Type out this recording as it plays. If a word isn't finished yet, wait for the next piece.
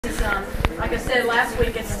like I said last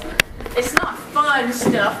week, it's not fun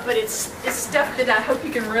stuff, but it's stuff that I hope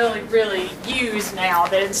you can really use now.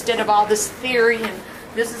 That instead of all this theory and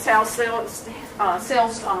this is how cells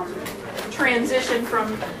transition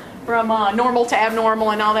from normal to abnormal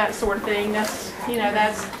and all that sort of thing.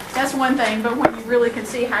 That's one thing. But when you really can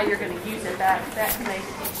see how you're going to use it, that can make a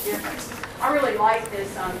huge difference. I really like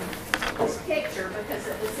this picture because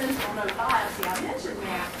at the sentinel node biopsy, I mentioned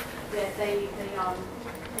that they take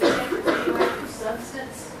the radioactive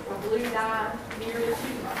substance or blue dye near the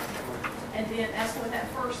tumor, and then that's what that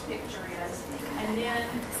first picture is. And then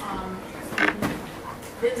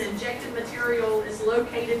the injected material is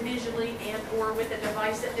located visually and or with a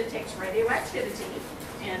device that detects radioactivity.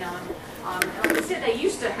 And like I said, they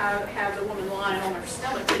used to have the woman lying on her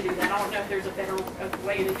stomach to do that. I don't know if there's a better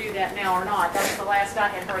way to do that now or not. That's the last I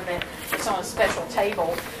had heard, that it's on a special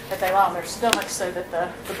table that they lie on their stomach so that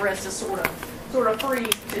the breast is sort of free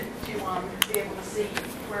to be able to see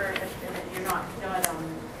where you're not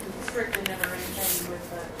constricting it or anything with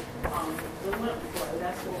the lymph flow.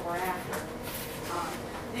 That's what we're after.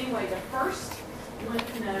 Anyway, the first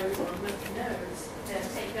lymph node or lymph nodes that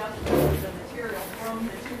take up the material from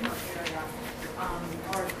the tumor area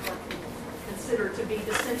are considered to be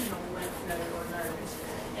the sentinel lymph node or nodes.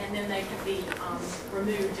 And then they can be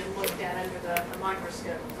removed and looked at under the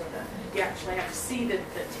microscope. You actually have to see the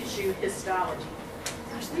tissue histology.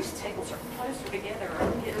 Gosh, these tables are closer together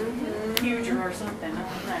or getting huger or something. I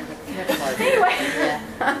don't know. But anyway,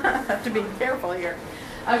 I have to be careful here.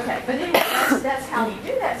 Okay, but anyway, that's how you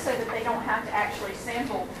do that, so that they don't have to actually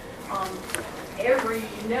sample every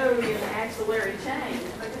node in the axillary chain,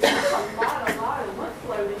 because there's a lot of lymph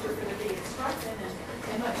flow that you're going to be obstructing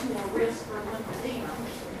and much more risk for lymphedema.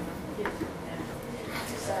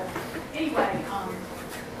 So anyway,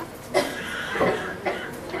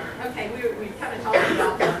 okay, we kind of talked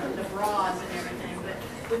about the broads and everything, but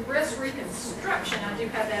with breast reconstruction, I do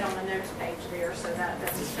have that on the notes page there, so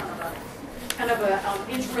that's just kind of an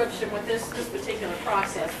introduction with this particular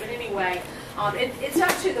process. But anyway, it's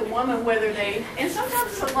up to the woman whether they, and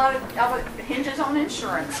sometimes a lot of it hinges on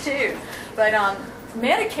insurance too, but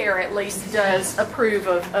Medicare at least does approve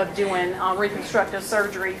of doing reconstructive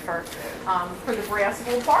surgery for the breast.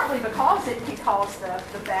 Well, partly because it can cause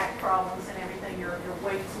the back problems and everything. Your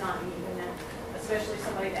weight's not even, and especially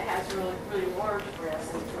somebody that has really large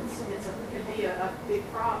breasts, it could be a big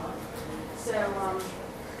problem. So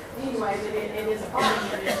anyway, it is a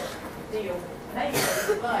positive deal, maybe,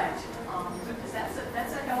 but because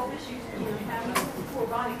that's a health issue too. You have a poor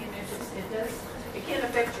body image, it can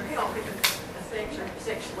affect your health. It can affect your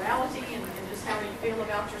sexuality and just how you feel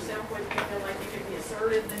about yourself. Whether you feel like you can be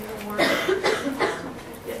assertive anymore,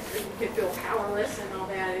 you could feel powerless and all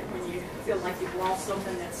that when you feel like you've lost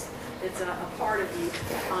something that's a part of you.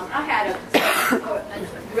 I had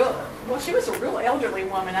she was a real elderly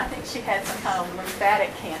woman. I think she had some kind of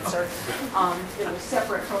lymphatic cancer. It was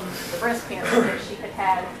separate from the breast cancer that she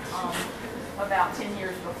had about 10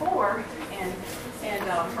 years before, and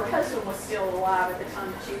her husband was still alive at the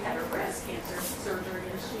time that she had her breast cancer surgery,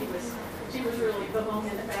 and she was really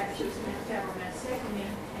bemoaning the fact that she was going to have to have her mastectomy,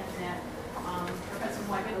 and that her husband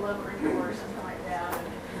wasn't going to love her anymore or something like that, and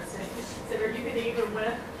said, "Are you going to even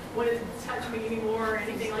want to touch me anymore or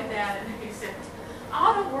anything like that?" And he said,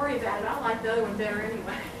 "Oh, don't worry about it. I like the other one better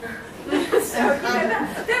anyway." So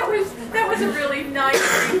that was a really nice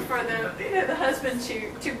thing for the husband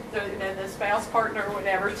to the spouse partner or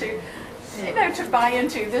whatever to buy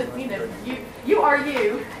into. You are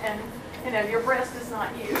you, and your breast is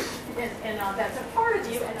not you, and that's a part of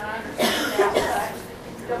you, and I understand that.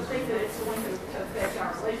 But don't think that it's going to affect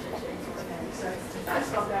our relationship or anything. So I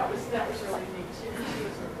just thought that was really neat. She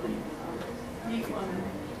was a really neat woman.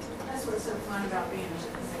 That's what's so fun about being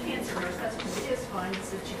a cancer nurse. That's what it is fun, is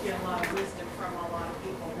that you get a lot of wisdom from a lot of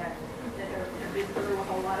people that have been through a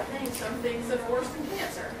whole lot of things. Some things that are worse than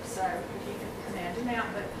cancer. So if you can imagine that.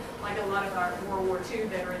 But like a lot of our World War II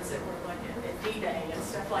veterans that were like at D-Day and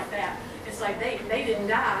stuff like that, it's like they didn't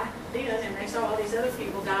die then, and they saw all these other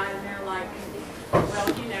people die, and they're like, well,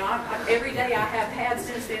 every day I have had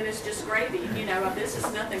since then is just gravy. This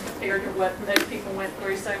is nothing compared to what those people went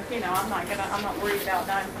through. So, I'm not worried about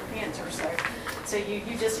dying from cancer. So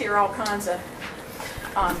you just hear all kinds of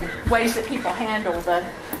ways that people handle the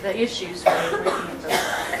issues with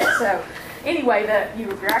cancer. So anyway,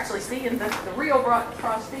 you're actually seeing the real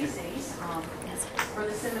prostheses for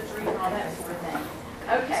the symmetry and all that sort of thing.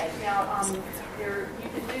 Okay, now you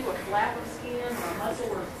can do a flap of skin or a muscle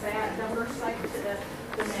or fat donor site to the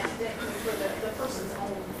mastectomy for the person's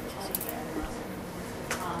own fat muscle.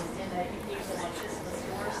 And you can use it like this, the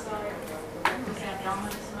psoas site, or the rectus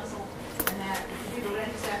abdominis muscle, and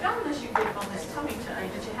tummy tuck,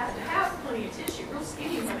 that you have to have plenty of tissue. Real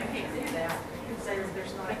skinny women can't do that. You can say that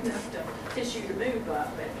there's not enough tissue to move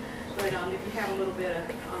up, but if you have a little bit of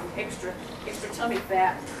extra tummy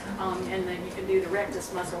fat, and then you can do the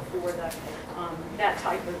rectus muscle for the that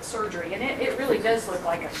type of surgery. And it really does look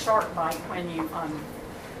like a shark bite when you,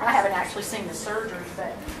 I haven't actually seen the surgery,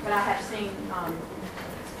 but I have seen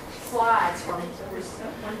slides from, there was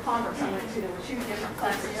one conference I went to, there were 2 different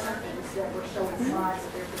plastic surgeons that were showing slides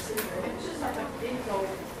of their procedure. And it was just like a big old,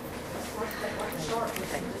 like a shark, which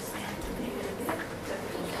they just needed a bit.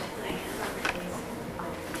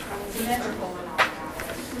 Symmetrical and all that.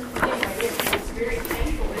 Anyway, it's very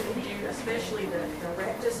painful if you do, especially the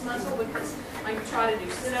rectus muscle, because when you try to do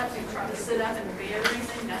sit-ups, you try to sit up in the bed or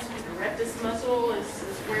anything, that's what the rectus muscle is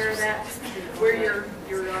where you're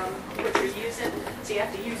what you're using. So you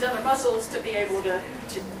have to use other muscles to be able to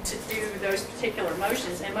do those particular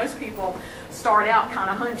motions. And most people start out kind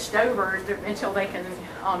of hunched over until they can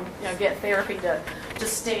get therapy to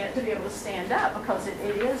be able to stand up, because it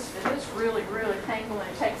is really painful, and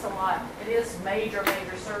it takes a lot. It is major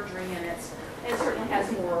surgery, and it certainly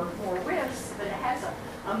has more risks, but it has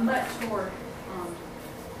a much more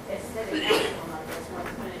aesthetic outcome, I guess,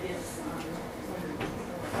 when it is when you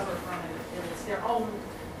recover from it. It's their own.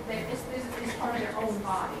 It's part of their own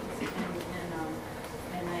bodies, and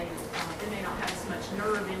they may not have as much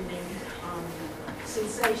nerve ending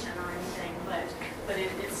sensation or anything, but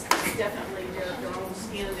it's definitely their own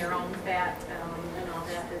skin, their own fat, and all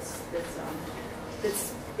that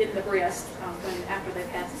that's in the breast after they've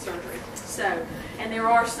had the surgery. So, and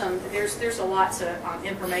there's a lots of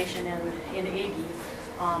information in IGGI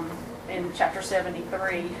in Chapter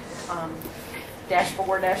 73.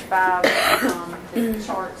 -4-5, the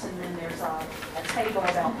charts, and then there's a table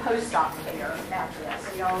about post-op care after that.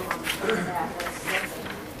 So y'all look at that. That's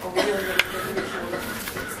a really good visual.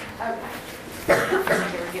 Okay.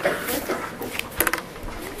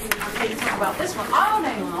 I'm going to talk about this one all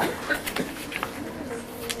day long.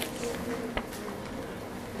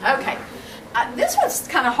 Okay. This one's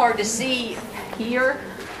kind of hard to see here,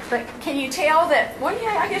 but can you tell that? Well,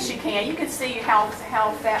 yeah, I guess you can. You can see how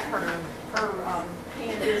fat her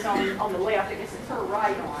hand is on the left. I guess it's her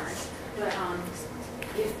right arm. But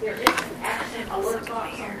if there is an action alert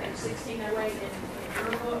box on page 1608 in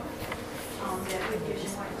your book, that would give you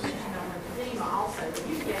more information on lymphedema also. But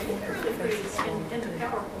you can really pretty in the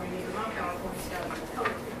PowerPoint, even my PowerPoint's got a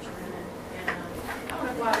color picture in it. And I don't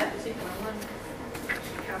know why that particular one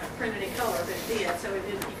kind of printed in color, but it did. So it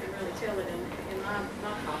did, you can really tell it in my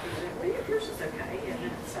copy. But yours is okay, isn't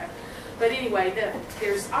it? So. But anyway,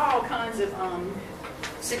 there's all kinds of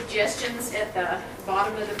suggestions at the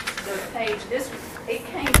bottom of the page. It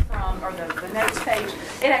came from, or the notes page,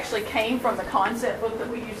 it actually came from the concept book that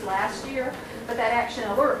we used last year. But that action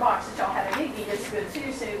alert box that y'all have at IGGI is good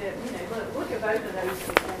too, so that, look at both of those,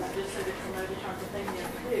 just so that you know the kinds of things you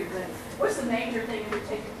have to do. But what's the major thing when you're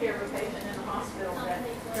taking care of a patient in the hospital? Blood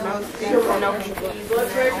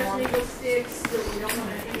pressure, needle sticks, so we don't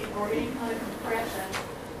want any kind of compression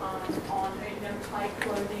on tight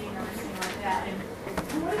clothing or anything like that. And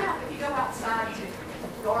what about if you go outside to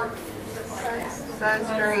garden and stuff like that?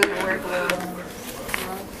 Sunscreen and wear gloves.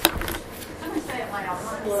 Somebody say it loud.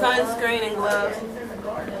 Sunscreen and gloves.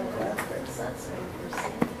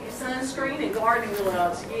 Sunscreen and gardening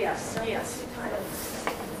gloves, yes.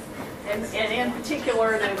 And in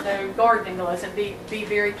particular, the gardening gloves, and be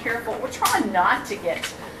very careful. We're trying not to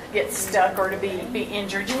get stuck or to be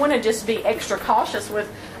injured. You want to just be extra cautious with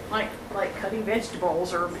like cutting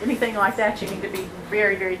vegetables or anything like that. You need to be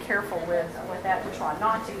very, very careful with that to try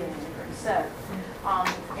not to get injured. So,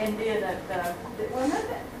 and then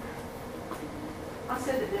I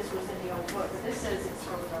said that this was in the old book, but this says it's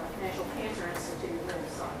from the National Cancer Institute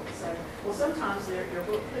website. So, well, sometimes your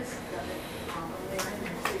book puts it over there in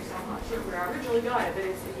there too, so I'm not sure where I originally got it, but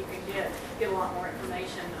you can get a lot more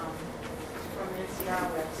information from the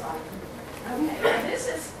NCI website. Okay, and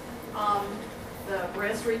this is the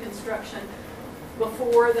breast reconstruction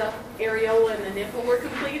before the areola and the nipple were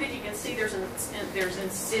completed. You can see there's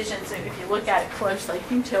incisions, and if you look at it closely, you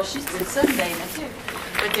can tell she's been sunbathing too.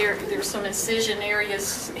 But there's some incision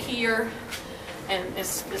areas here, and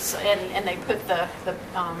they put the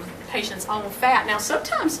patient's own fat. Now,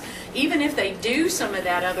 sometimes even if they do some of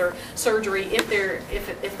that other surgery, if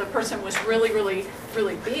the person was really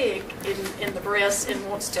big in the breast and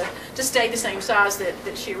wants to stay the same size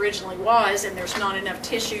that she originally was, and there's not enough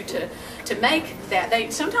tissue to make that,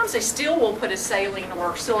 sometimes they still will put a saline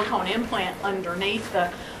or silicone implant underneath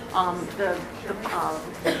the muscle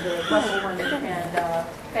and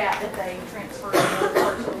fat that they transfer to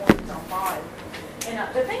the ones on body. And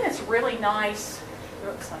the thing that's really nice,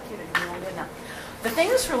 oops, I hit it again, didn't I? The thing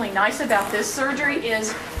that's really nice about this surgery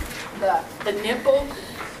is the nipple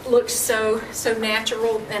looks so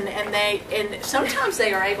natural, and sometimes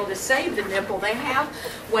they are able to save the nipple. They have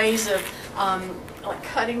ways of like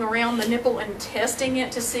cutting around the nipple and testing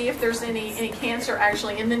it to see if there's any cancer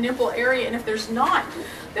actually in the nipple area, and if there's not,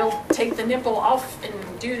 they'll take the nipple off and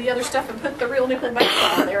do the other stuff and put the real nipple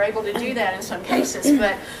back on. They're able to do that in some cases,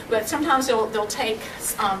 but sometimes they'll take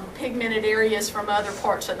pigmented areas from other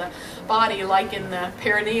parts of the body, like in the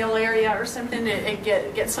perineal area or something, and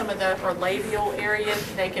get some of the, or labial area.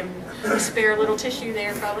 They can spare a little tissue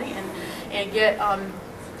there probably, and get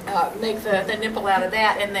make the nipple out of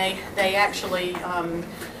that, and they actually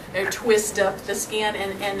twist up the skin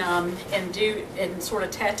and sort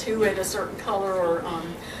of tattoo it a certain color,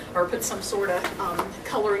 or put some sort of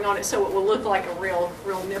coloring on it so it will look like a real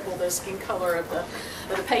nipple, the skin color of the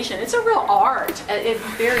patient. It's a real art. It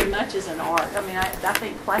very much is an art. I mean, I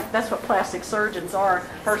think that's what plastic surgeons are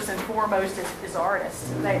first and foremost, is artists.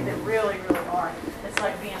 They really are. It's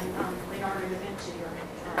like being Leonardo da Vinci or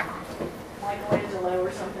Michelangelo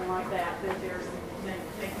or something like that. That they're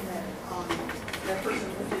making that person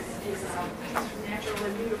is natural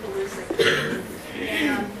and beautiful as they can.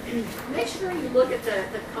 And make sure you look at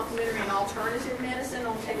the complementary and alternative medicine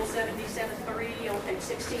on table 77.3 on page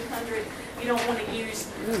 1600. You don't want to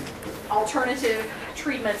use alternative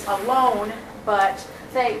treatments alone, but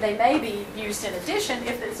they may be used in addition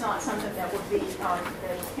if it's not something that would be that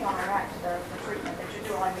would counteract the treatment that you're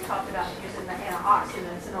doing. Like we talked about using the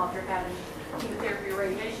antioxidants, and if you're having chemotherapy or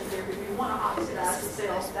radiation therapy, we want to oxidize the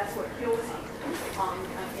cells. That's what kills them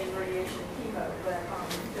in radiation and chemo. But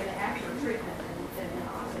the actual treatment and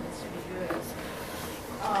antioxidants to be good.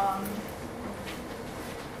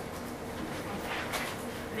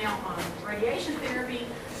 Now, radiation therapy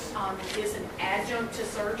is an adjunct to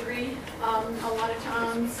surgery a lot of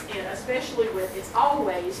times, and especially it's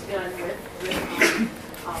always done with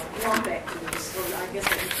lumpectomies. Well, I guess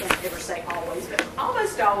that you can't ever say always, but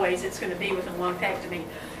almost always it's going to be with a lumpectomy.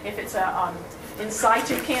 If it's a in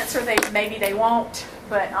situ cancer, maybe they won't,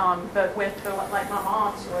 but with like my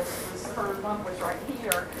mom's her lump was right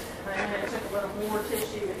here, and then they took a little more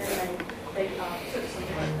tissue, and then they took some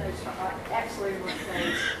lymph nodes, axillary lymph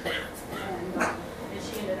nodes, and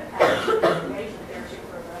she ended up having radiation therapy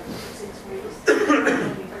for about 6 weeks,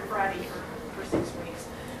 through Friday for 6 weeks.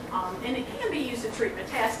 And it can be used to treat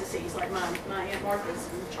metastases, like my Aunt Martha's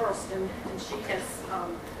in Charleston, and she has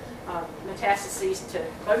metastases to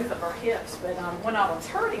both of her hips, but one of them's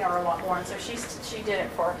hurting her a lot more, and so she did it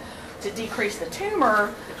to decrease the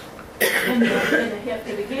tumor in the hip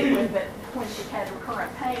to begin with, but when she had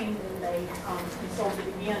recurrent pain, then they consulted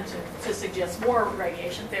again to suggest more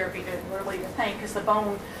radiation therapy to relieve the pain, because the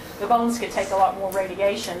bones could take a lot more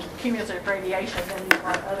radiation, cumulative radiation, than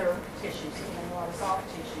other tissues, a lot of soft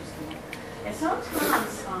tissues can. And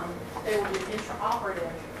sometimes they will do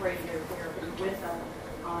intraoperative radiotherapy with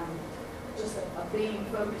just a beam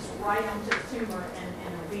focused right onto the tumor, and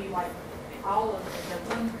it'll be like all of the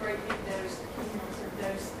one great big dose, the cumulative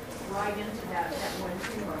dose, right into that one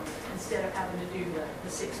tumor, instead of having to do the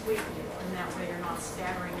 6-week deal. And that way you're not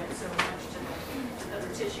scattering it so much to the other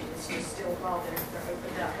tissues. It's still while they're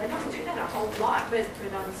opened up. They don't do that a whole lot, but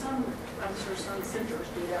I'm sure some centers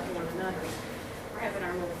do that more than others. We're having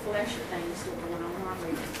our little flesh thing still going on, aren't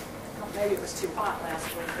we? Maybe it was too hot last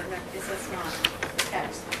week, but I guess that's not the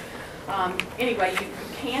case. Anyway, you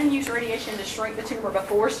can use radiation to shrink the tumor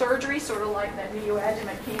before surgery, sort of like that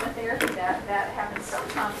neoadjuvant chemotherapy. That happens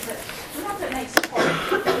sometimes, but sometimes it makes it hard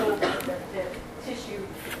to heal the tissue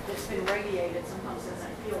that's been radiated. Sometimes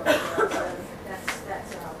doesn't heal it. So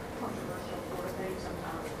that's a controversial sort of thing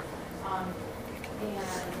sometimes.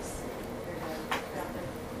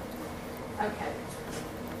 Okay.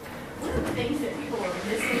 One of the things that people are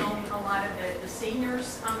missing on a lot of the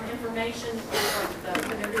seniors' information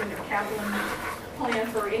when they're doing their capital plan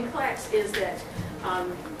for NCLEX is that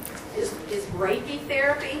is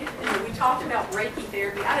brachytherapy. We talked about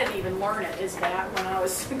brachytherapy. I didn't even learn it as that when I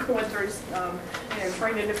was going through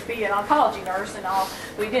training to be an oncology nurse and all.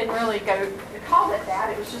 We didn't really call it that.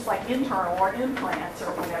 It was just like internal or implants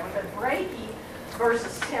or whatever. But brachy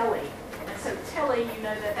versus tele. And so tele, you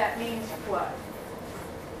know that means what?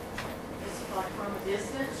 Like from a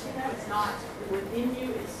distance, it's not within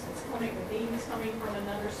you, it's coming, the beam is coming from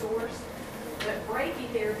another source. But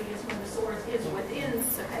brachytherapy is when the source is within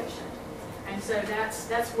the patient. And so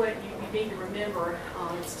that's what you need to remember.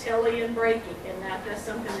 It's tele and brachy, and that's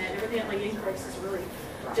something that evidently NCLEX is really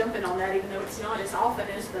jumping on that, even though it's not as often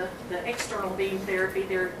as the external beam therapy.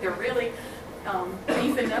 They're really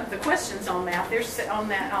beefing up the questions on that. There's on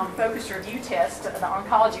that focus review test, the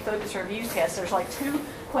oncology focus review test, there's like 2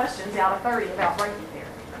 questions out of 30 about brachytherapy.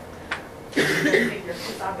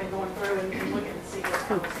 Because I've been going through and looking to see what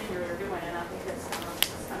kind of seniors are doing, and I think that's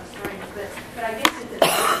kind of strange. But I guess it's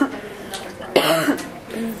another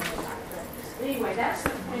thing. Anyway, that's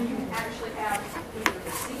when you actually have either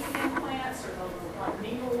the seed implants or the like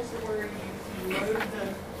needles where you load the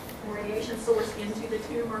radiation source into the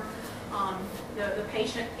tumor. The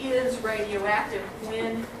patient is radioactive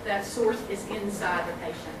when that source is inside the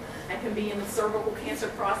patient. That can be in the cervical cancer,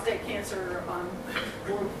 prostate cancer,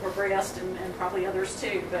 or breast, and probably others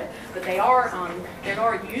too. But they are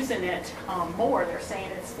using it more. They're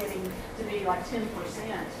saying it's getting to be like 10%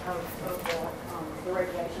 of the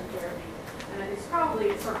radiation therapy. And it's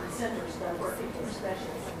probably at certain centers though where people are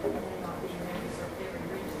specialists. It may not be in every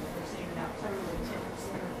region. They're seeing about totally 10%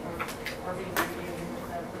 are being radiated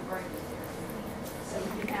with the brachytherapy. So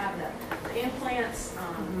you can have the implants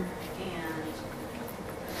and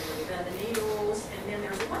the needles, and then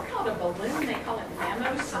there's one called a balloon. They call it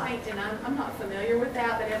nanosite, and I'm not familiar with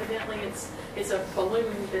that, but evidently it's a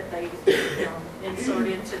balloon that they insert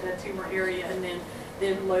into the tumor area, and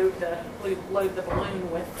then load the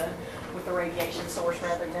balloon with the radiation source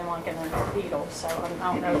rather than like in a needle. So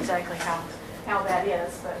I don't know exactly how that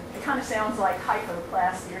is, but it kind of sounds like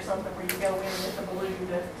hypoplasty or something where you go in with the balloon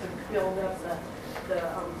to build up the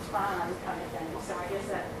spine kind of thing. So I guess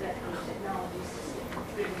that kind of technology is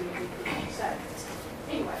so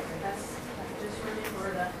anyway, that's just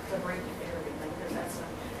remember the brachytherapy thing, because that's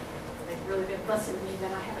they've really been blessing me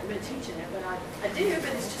that I haven't been teaching it, but I do,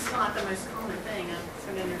 but it's just not the most common thing.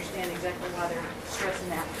 I'm going to understand exactly why they're stressing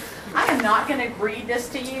that. I am not going to read this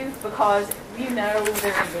to you because you know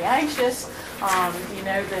they're going to be anxious. You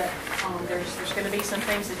know that there's going to be some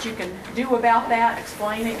things that you can do about that,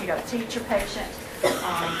 explain it. You got to teach your patient.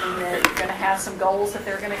 And then you're going to have some goals that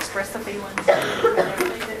they're going to express the feelings.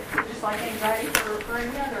 Just like anxiety for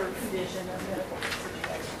any other condition or medical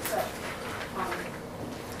situation. So,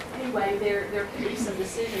 anyway, there can be some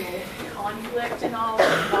decisional conflict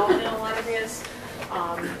involved in a lot of this,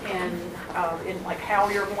 and in like how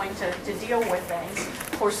you're going to deal with things.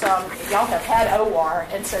 Of course, y'all have had OR,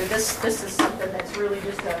 and so this is something that's really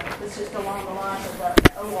just along the lines of the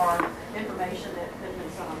OR information that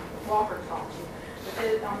Ms. Walker taught you.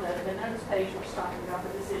 But on the notes page, we're talking about the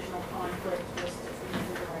decisional conflict. Just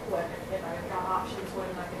like, what if I got options? What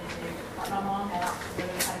am I going to do? Like my mom had options.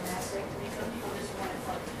 Whether I had a mastectomy. Some people just want it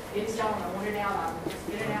like it's gone. I want it out. I just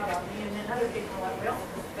get it out of me. And then other people are like, well,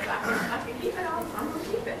 if I can keep it, I'm going to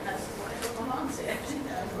keep it. And that's what my mom said.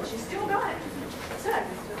 Well, she's still got it. So,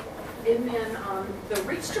 and then the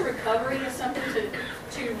reach to recovery is something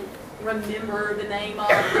to remember the name of,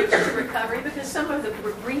 reach to recovery, because some of the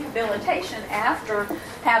rehabilitation after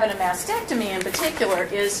having a mastectomy in particular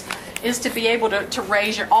is to be able to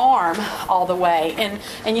raise your arm all the way. And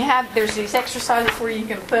there's these exercises where you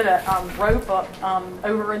can put a rope up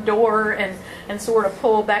over a door and sort of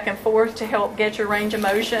pull back and forth to help get your range of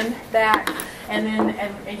motion back. And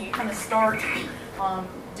then you kind of start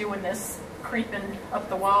doing this creeping up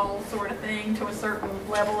the wall sort of thing to a certain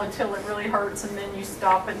level until it really hurts, and then you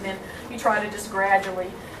stop, and then you try to just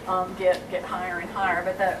gradually get higher and higher.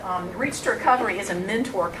 But the reach to recovery is a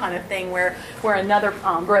mentor kind of thing where another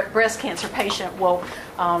breast cancer patient will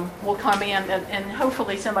come in, and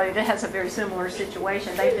hopefully somebody that has a very similar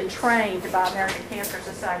situation. They've been trained by American Cancer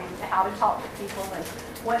Society to how to talk to people and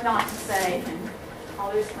what not to say and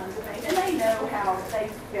all those kinds of things. And they know how they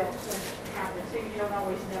felt when it happened too. You don't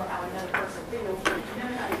always know how another person feels, but you know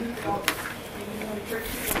how you feel. And you want to treat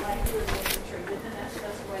people like you would want to be treated, and that's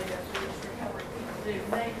the way that reach recovery people do.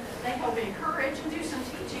 They help encourage and do some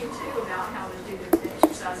teaching too about how to do those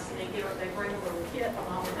exercises. And they bring a little kit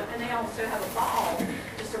along with them, and they also have a ball,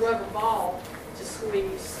 just a rubber ball to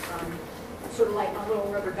squeeze. Sort of like my little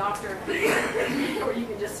rubber doctor, where you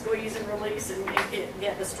can just squeeze and release and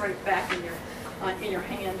get the strength back in your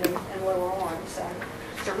hand and lower arm.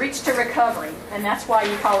 So reach to recovery, and that's why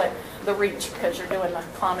you call it the reach, because you're doing the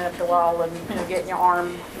climbing up the wall and getting your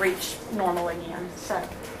arm reach normal again. So,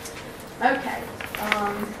 okay,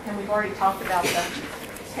 and we've already talked about the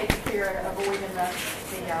taking care of avoiding the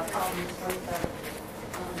problems with the.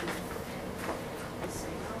 Let's see.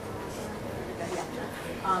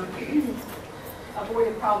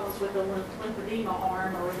 Avoiding problems with the lymphedema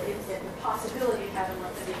arm, or the possibility of having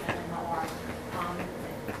lymphedema in the arm.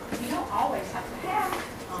 You don't always have to have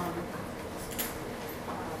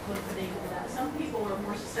lymphedema. Some people are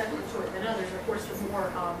more susceptible to it than others. Of course, the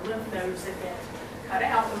more lymph nodes that get cut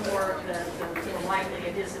out, the more likely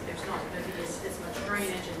it is that there's not going to be as much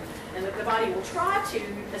drainage, and the body will try to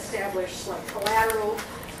establish like collateral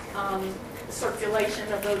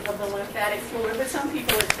circulation of the lymphatic fluid, but some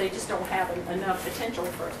people, they just don't have enough potential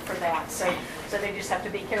for that, so they just have to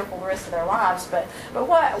be careful the rest of their lives. But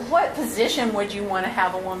what position would you want to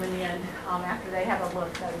have a woman in after they have a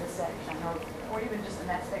lymph node dissection, or even just a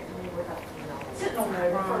mastectomy with a sentinel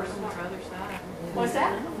node first? What's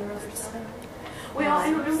that? Well,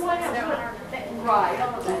 and what else? Right.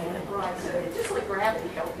 So it's just like gravity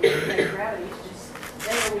helping. Gravity is just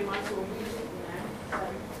there. We might as well use it, So,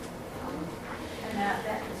 and that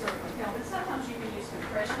can certainly help. And sometimes you can use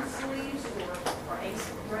compression sleeves or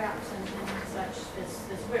ace wraps and such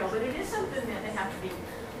as well. But it is something that they have to be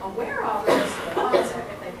aware of the rest of the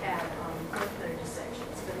concept if they've had lymph node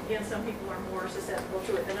dissections. But again, some people are more susceptible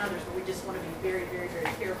to it than others. But we just want to be very, very,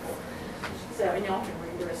 very careful. So, and y'all can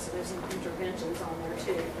read the rest of those interventions on there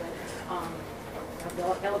too. But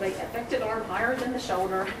they'll elevate the affected arm higher than the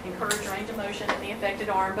shoulder, encourage range of motion in the affected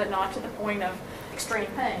arm, but not to the point of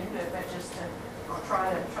extreme pain, but just to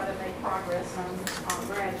try to make progress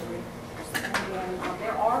gradually. And then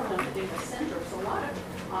there are lymphedema centers. A lot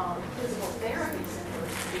of physical therapy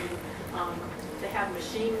centers they have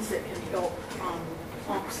machines that can help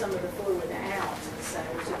pump some of the fluid out. So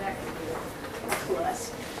that can be a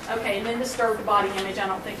plus. Okay, and then disturbed body image. I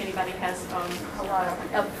don't think anybody has a lot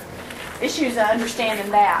of issues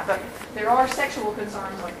understanding that, but there are sexual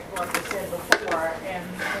concerns, like we said before, and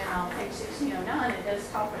on page 1609 it does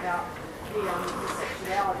talk about the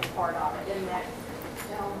sexuality part of it, and that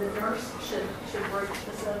the nurse should broach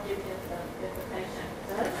the subject if the patient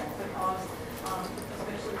doesn't, because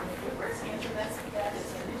especially with breast cancer, that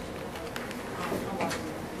is an issue.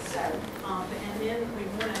 And then we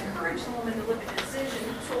want to encourage the woman to look at the incision.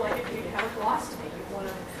 So like if you have a colostomy, you want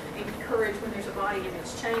to encourage when there's a body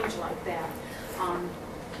image change like that.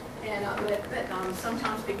 But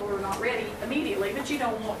sometimes people are not ready immediately, but you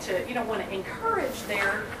don't want to encourage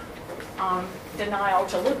their denial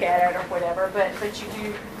to look at it or whatever. But you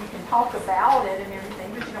can talk about it and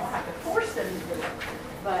everything, but you don't have to force them to do it.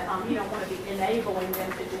 But you don't want to be enabling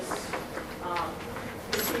them to just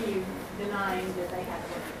continue denying that they have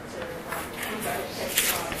to take the body.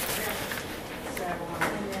 So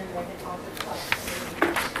and then they can talk about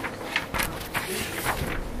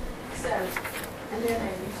so, and then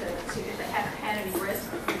they need to if they haven't had any breast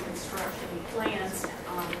reconstruction plans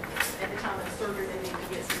at the time of the surgery, they need to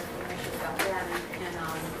get some information about that, and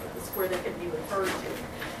it's where they can be referred to.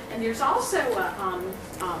 And there's also a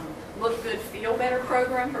Look Good, Feel Better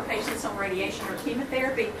program for patients on radiation or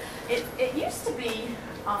chemotherapy. It used to be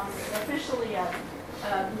officially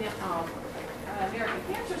American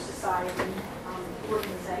Cancer Society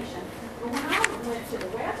organization. But when I went to the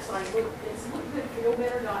website, it's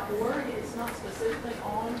lookgoodfeelbetter.org. It's not specifically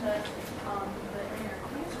on the American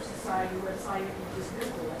Cancer Society website if you just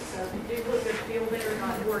Google it. So if you do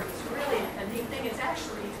lookgoodfeelbetter.org, it's really a neat thing. It's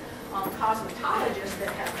actually cosmetologists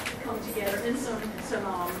that have come together and some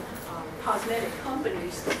cosmetic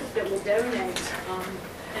companies that will donate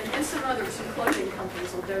and some clothing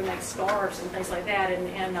companies will donate scarves and things like that, and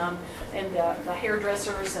the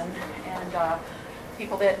hairdressers and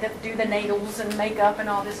people that do the nails and makeup and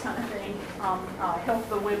all this kind of thing help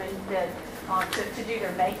the women that to do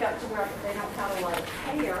their makeup to where they don't have a lot of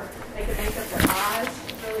hair. They can make up their eyes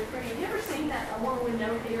really pretty. Have you ever seen that a woman with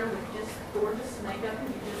no hair with just gorgeous makeup and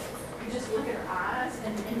you just look at her eyes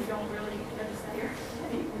and you don't really notice the hair?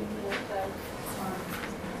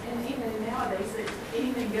 And even nowadays,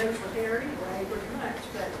 anything goes with hair anyway, pretty much.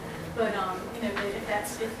 But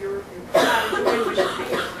if you're not enjoying your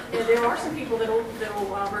hair, there are some people that'll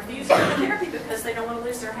refuse chemotherapy because they don't want to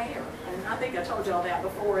lose their hair. And I think I told you all that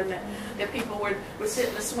before, and that people would sit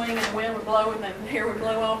in the swing and the wind would blow and the hair would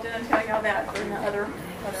blow off. Didn't I tell you all that in the other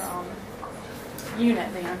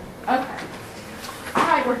unit then? Okay. All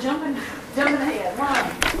right, we're jumping ahead.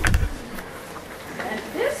 Line. And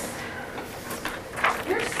there's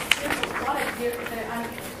a lot of different.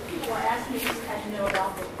 People ask me how you know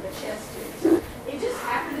about the chest tubes. It just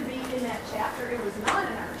happened to be in that chapter. It was not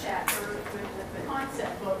in our chapter with the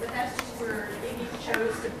concept book, but that's just where Iggy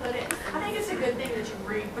chose to put it. I think it's a good thing that you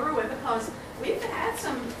read through it because we've had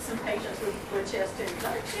some patients with chest tubes.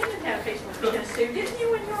 I think she didn't have a patient with chest tube. Didn't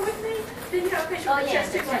you when you were with me? Didn't you have a patient with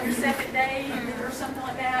chest tube like your second day or something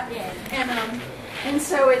like that? Yeah. And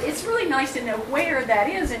so it's really nice to know where that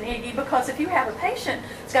is in Iggy, because if you have a patient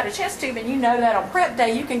that's got a chest tube and you know that on prep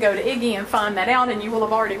day, you can go to Iggy and find that out, and you will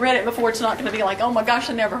have already read it before. It's not going to be like, oh my gosh,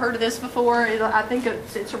 I never heard of this before. I think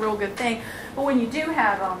it's a real good thing. But when you do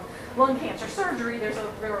have lung cancer surgery, there's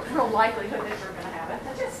a real likelihood that you're going to have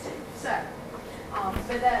a chest tube. So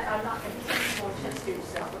But that I'm not going to teach more chest tube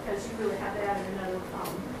stuff because you really have that in another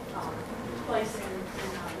place in the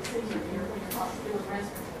season here when you're talking to a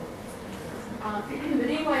respiratory. But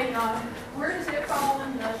anyway, where does it fall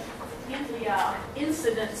in the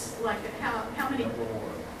incidents? Like how many?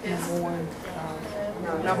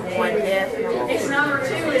 Number one death. It's number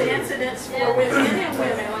 2 in incidents for women and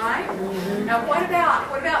women, right? Now what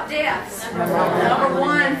about deaths? Number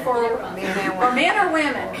 1 for men or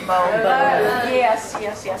women? Both.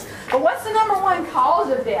 Yes. But what's the number 1 cause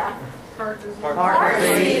of death? Heart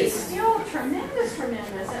disease. Still tremendous. And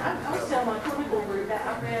I was telling my clinical group that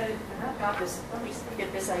I read, and I've got this, let me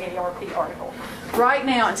get this AARP article. Right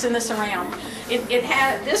now, and send this around. It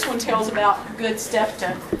had, this one tells about good stuff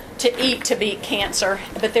to eat to beat cancer,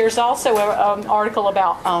 but there's also an article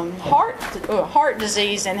about heart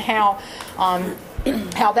disease and how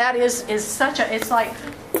that is such a, it's like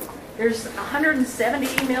there's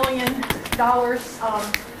 $170 million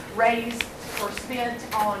raised or spent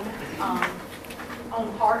on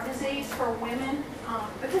heart disease for women,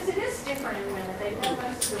 because it is different in women. They've done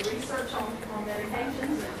most of the research on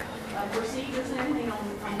medications and procedures and everything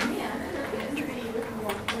on men. They're getting to be looking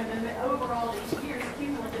more women, but overall these years,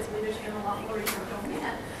 cumulatively, there's been a lot more research on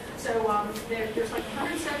men. So there's like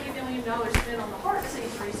 $170 million spent on the heart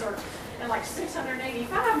disease research and like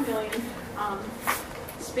 $685 million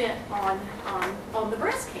spent on the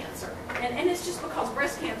breast cancer. And it's just because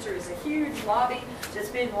breast cancer is a huge lobby that's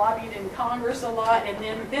been lobbied in Congress a lot, and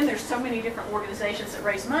then there's so many different organizations that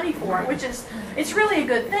raise money for it, which is, it's really a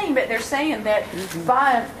good thing, but they're saying that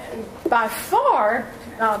by far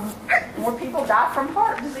more people die from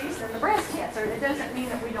heart disease than the breast cancer. It doesn't mean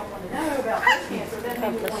that we don't want to know about breast cancer. It doesn't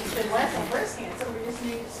mean we want to spend less on breast cancer. We just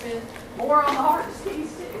need to spend more on the heart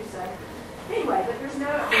disease too. So anyway, but there's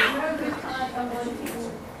no good time of lung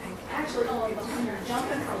cancer. Actually, when you're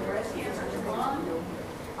jumping from breast cancer to lung,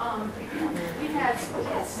 we had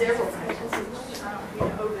several patients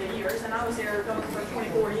over the years, and I was there going for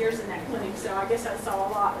 24 years in that clinic, so I guess I saw a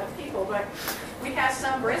lot of people. But we had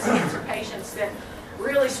some breast cancer patients that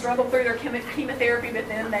really struggled through their chemotherapy, but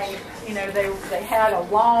then they had a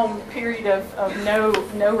long period of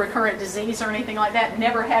no recurrent disease or anything like that,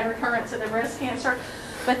 never had recurrence of the breast cancer,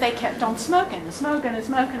 but they kept on smoking,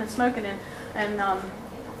 and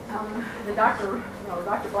the doctor,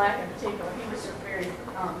 Dr. Black in particular, he was just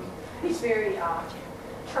he's very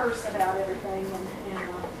terse about everything and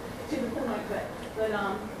to the point, but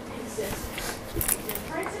he says,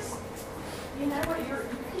 Francis, you know what, you're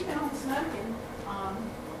keeping on smoking.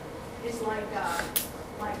 It's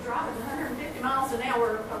like driving 150 miles an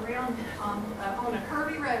hour around on a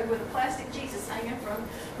curvy road with a plastic Jesus hanging from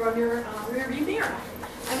your rearview mirror.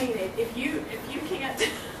 I mean, if you can't,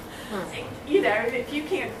 if you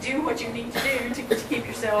can't do what you need to do to keep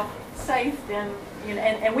yourself safe, then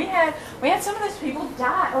and we had some of those people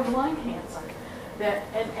die of lung cancer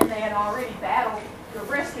and they had already battled their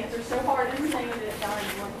breast cancer so hard and they ended up dying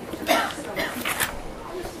of lung cancer. That's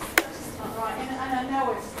just not right. And I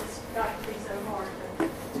know it's got to be so hard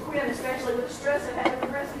to quit, especially with the stress of having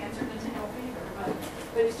breast cancer and to help either.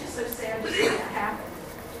 But it's just so sad to see that happen.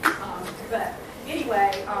 But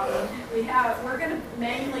anyway, we're going to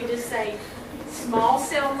mainly just say small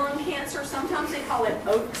cell lung cancer. Sometimes they call it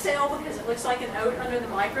oat cell because it looks like an oat under the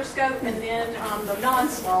microscope, and then the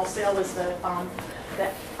non-small cell is the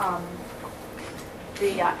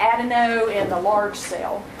adeno and the large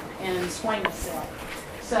cell and squamous cell.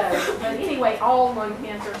 So, but anyway, all lung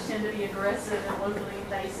cancers tend to be aggressive and locally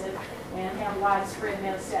invasive and have widespread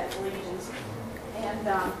metastatic lesions. And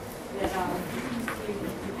you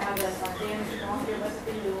have that damage on your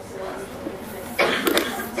epithelial cells.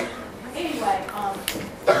 Anyway, all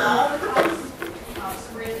the causes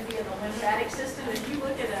spread via the lymphatic system. If you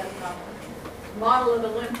look at a model of the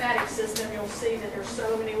lymphatic system, you'll see that there's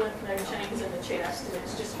so many lymph node chains in the chest, and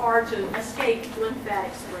it's just hard to escape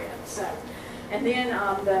lymphatic spread. So. And then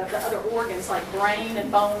the other organs like brain and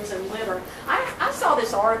bones and liver. I saw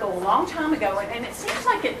this article a long time ago, and it seems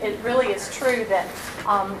like it really is true that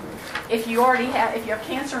if you have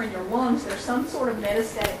cancer in your lungs, there's some sort of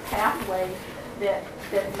metastatic pathway that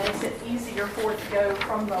makes it easier for it to go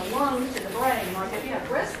from the lung to the brain. Like if you have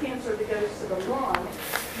breast cancer that goes to the lung,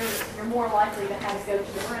 you're more likely to have it go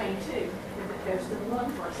to the brain too, if it goes to the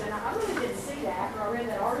lung first. And I really didn't see that after I read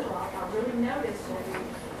that article. I really noticed that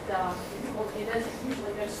it doesn't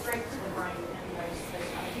usually go straight to the brain in those kind of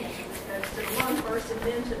cancers. It goes to the lung first and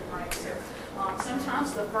then to the brain. So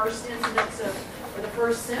sometimes the first incidence of or the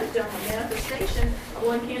first symptom or manifestation of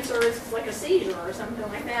lung cancer is like a seizure or something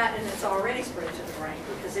like that, and it's already spread to the brain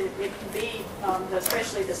because it can be,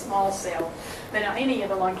 especially the small cell. But any of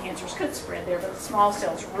the lung cancers could spread there, but the small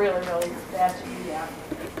cell is really, really bad to be at.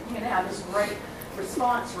 You're going to have this great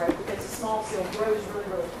response rate because the small cell grows really,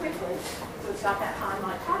 really quickly. So it's got that high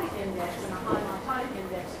mitotic index, and a high mitotic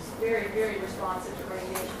index is very, very responsive to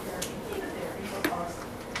radiation therapy and chemotherapy because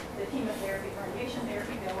the chemotherapy, radiation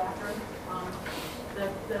therapy go after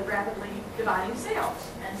the rapidly dividing cells.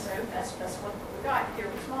 And so that's what we got here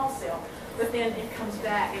with small cell. But then it comes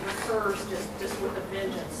back, it recurs just with a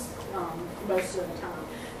vengeance most of the time.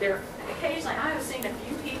 There, occasionally, I have seen a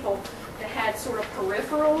few people that had sort of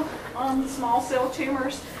peripheral small cell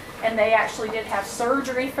tumors, and they actually did have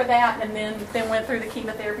surgery for that, and then went through the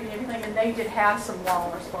chemotherapy and everything, and they did have some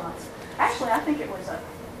long response. Actually, I think it was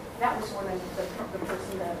that was one of the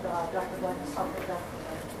person that Dr. Glenn was talking about,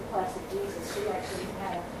 the plastic Jesus. She actually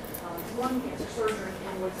had lung cancer surgery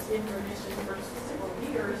and was in remission for several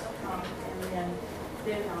years, and then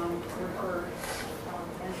recurred,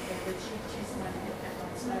 and she's the one that had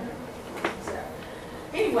on smoking. So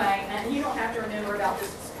anyway, and you don't have to remember about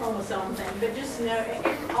this chromosome thing, but just know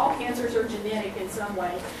all cancers are genetic in some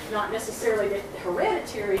way, not necessarily the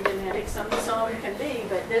hereditary genetic, some can be,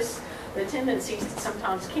 but the tendencies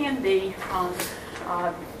sometimes can be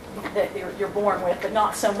that you're born with, but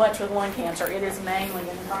not so much with lung cancer. It is mainly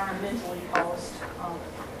an environmentally caused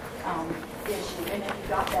issue, and if you've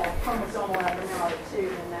got that chromosomal abnormality too,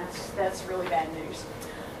 then that's really bad news.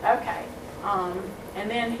 Okay, and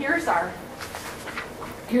then here's our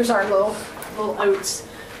little oats.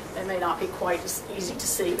 They may not be quite as easy to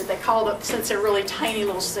see, but they call them, since they're really tiny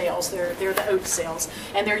little cells, they're the oat cells.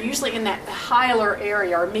 And they're usually in that hilar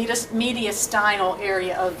area or mediastinal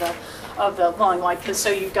area of the lung. Like, so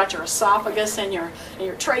you've got your esophagus and your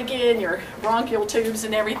trachea and your bronchial tubes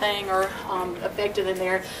and everything are affected in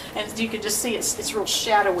there. And you can just see it's real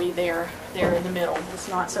shadowy there in the middle. It's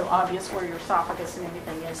not so obvious where your esophagus and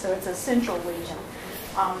everything is. So it's a central region.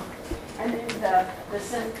 And then the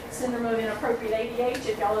syndrome of inappropriate ADH,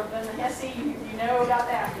 if y'all have done the HESI, you know about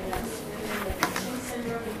that. And then the Cushing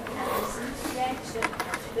syndrome, you can have this CTH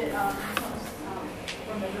that comes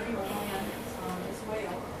from the adrenal gland as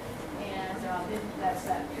well. And then that's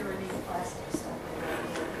that pyridinoplastic stuff.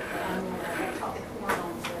 Atopic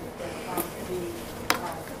hormones that can be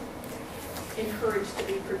encouraged to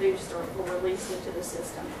be produced or released into the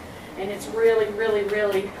system. And it's really, really,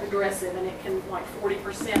 really aggressive, and it can, like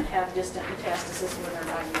 40% have distant metastasis when they're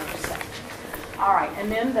diagnosed. All right, and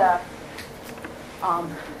then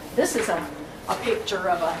this is a picture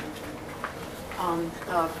of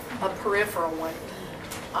a peripheral one.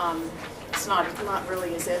 It's not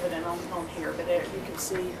really as evident on here, but you can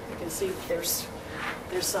see there's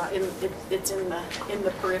it's in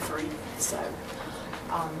the periphery. So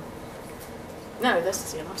no, this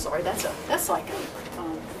is it. I'm sorry. That's like a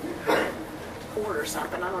port or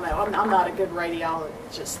something. I don't know. I'm not a good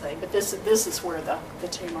radiologist thing, but this is where the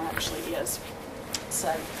tumor actually is.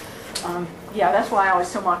 So yeah, that's why I always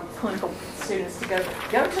tell my clinical students to go to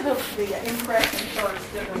the impression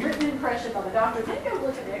first, the written impression by the doctor, then go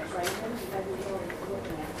look at the X-ray, and then you maybe know what you're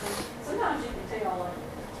looking at. So sometimes you can tell,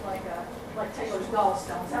 like Taylor's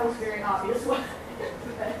gallstones. That was very obvious with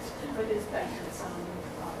his patients.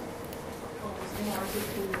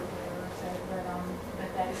 MRCP or whatever, but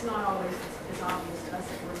that is not always as obvious to us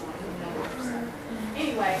if we're not doing that. So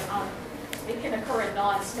anyway, it can occur in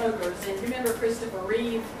non-smokers. And remember Christopher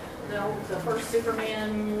Reeve, the first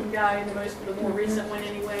Superman guy, the more recent one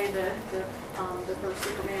anyway, the first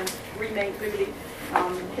Superman remake movie.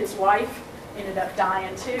 His wife ended up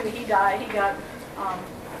dying too. He died. He had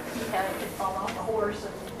fallen off a horse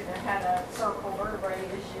and had a cervical vertebrae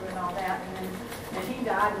issue and all that, and he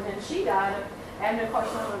died, and then she died of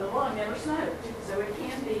adenocarcinoma of the lung, never smoked. So it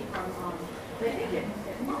can be from, they think it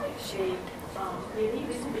might be, it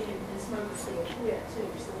even can be in smokers who quit too,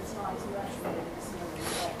 so it's not as much related to smoking,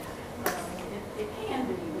 but it can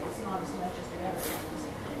be, but it's not as much as the other ones.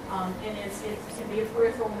 And it can be a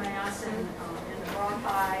peripheral mass in the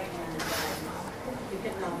bronchi, and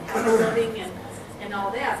depending on how it's living and all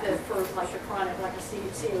that, but for like a chronic, like a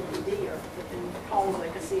COPD, or it can cause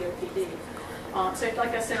like a COPD. So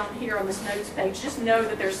like I said on here on this notes page, just know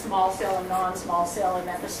that there's small cell and non-small cell, and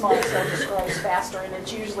that the small cell just grows faster, and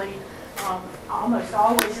it's usually almost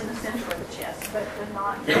always in the center of the chest, but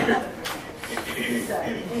not. So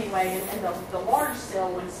anyway, and the large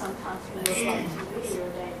cell ones sometimes can look like TB, or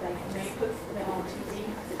they may put them on TB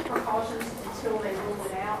precautions until they rule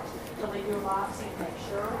it out, until they do a biopsy and make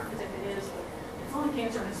sure, because if it is lung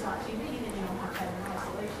cancer and it's not TB, then you don't have to have an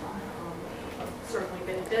isolation certainly,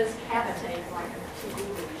 but it does cavitate like a TB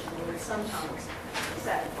lesion sometimes.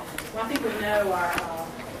 So, well, I think we know our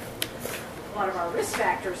a lot of our risk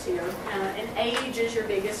factors here, and age is your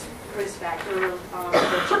biggest risk factor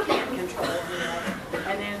that you can't control.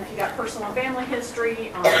 And then if you got personal and family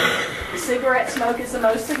history, cigarette smoke is the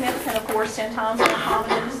most significant, of course, 10 times more common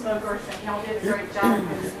than a smoker. And y'all did a great job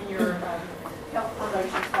in your health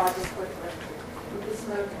promotion project with the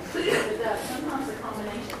smoking. But sometimes the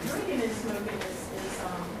combination of drinking and smoking is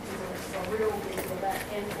a real big deal.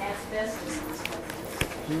 And asbestos in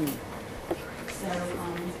smoking. So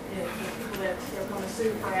if people that want to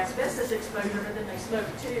sue for asbestos exposure, but then they smoke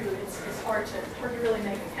too, it's hard to really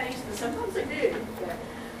make a case, but sometimes they do. But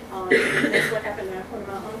that's what happened to one of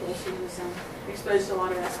my uncles. He was exposed to a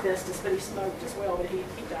lot of asbestos, but he smoked as well, but he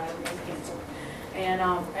died of lung cancer. And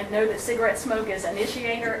know that cigarette smoke is an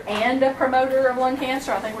initiator and a promoter of lung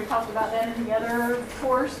cancer. I think we talked about that in the other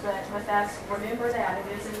course, but remember that.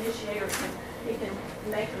 It is an initiator. It can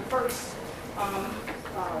make the first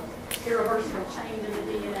irreversible change in the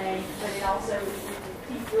DNA, but it also, if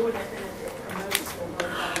you keep doing it, then it promotes the growth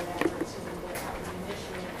of that. It's the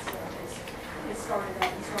initiate stuff. It started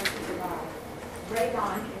out and started to survive.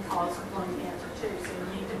 Radon can cause lung cancer too, so you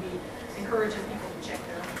need to be encouraging people to check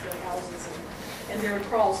their houses and their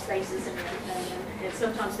crawl spaces and everything. And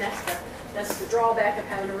sometimes that's the drawback of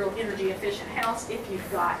having a real energy efficient house if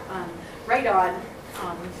you've got radon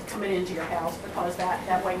coming into your house, because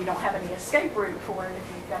that way you don't have any escape route for it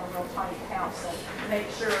if you've got a real tight house. So make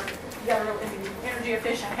sure you got a real energy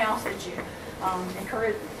efficient house that you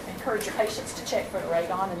encourage your patients to check for the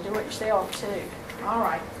radon and do it yourself too. All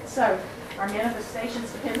right, so our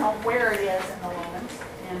manifestations depend on where it is in the lungs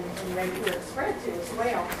and maybe where it's spread to as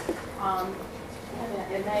well. And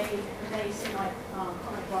it may seem like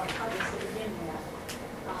chronic bronchitis to begin with.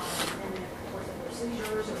 And then, of course, if there's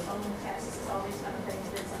seizures or bone metastasis, all these kind of things,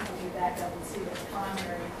 then sometimes you back up and see what the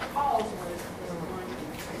primary cause was lung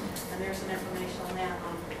cancer. And there's some information on that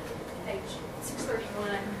on page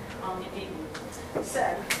 631 in Eden. So,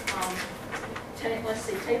 let's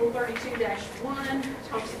see, table 32-1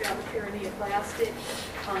 talks about the perineoplastic,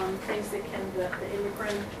 things that can, the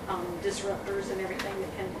endocrine disruptors and everything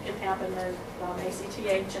that can happen, the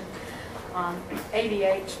ACTH and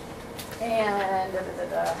ADH. And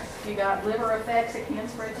you got liver effects, it can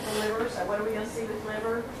spread to the liver. So what are we going to see with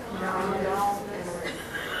liver?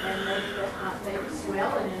 And maybe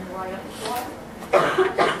swelling in the right upper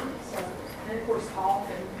blood. And of course cough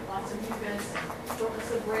and lots of mucus,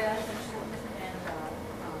 shortness of breath, and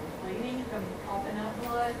bleeding from coughing out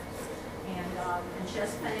blood, and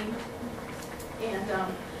chest pain. And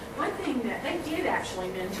one thing that they did actually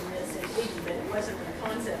mention this in Iggy, but it wasn't in the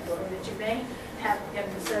concept book, that you may have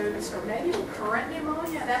episodes or maybe recurrent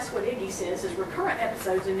pneumonia. That's what Iggy says, is recurrent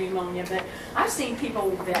episodes of pneumonia. But I've seen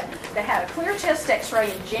people that had a clear chest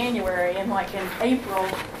x-ray in January, and like in April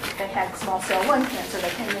they had small cell lung cancer. They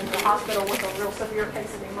came into the hospital with a real severe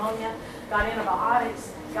case of pneumonia, got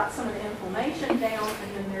antibiotics, got some of the inflammation down,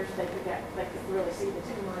 and then they could really see the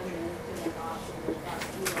tumor in the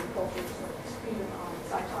biopsy, cultures, even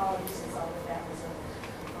cytology, since all of that was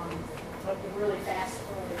a really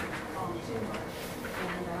fast-growing tumor.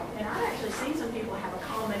 And I've actually seen some people have a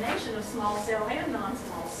combination of small cell and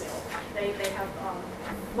non-small cell. They have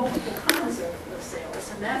multiple kinds of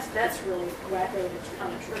cells, and that's really wacko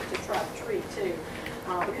to try to treat too,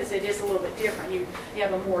 because it is a little bit different. You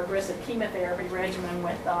have a more aggressive chemotherapy regimen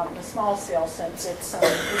with the small cell, since it's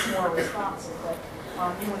more responsive. But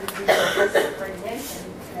you want to do aggressive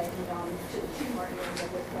radiation maybe to the tumor area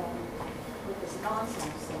with this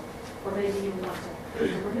non-small cell, or maybe you want to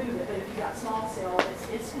remove it. But if you've got small cell,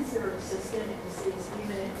 it's considered a systemic disease,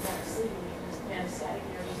 even if you don't see any metastatic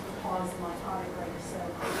areas, because the mitotic rate is so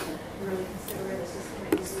high. You really consider it a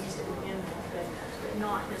systemic disease to begin with, but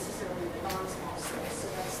not necessarily the non-small cells. So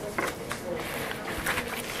that's what makes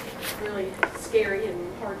it really scary and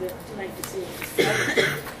hard to make decisions.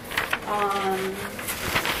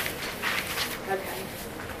 Okay.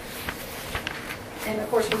 And of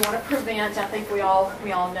course, we want to prevent. I think we all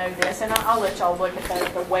know this, and I'll let y'all look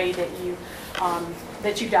at the way that you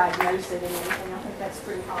diagnose it and everything. I think that's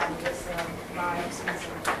pretty obvious.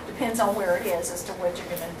 Biopsies, depends on where it is as to what you're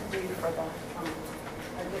going to do for the.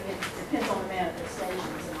 It depends on the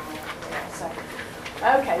manifestations and all that. So,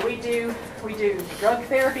 okay, we do drug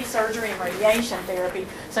therapy, surgery, and radiation therapy.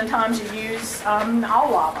 Sometimes you use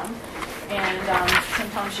all of them. and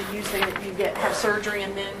sometimes you have surgery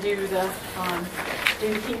and then do the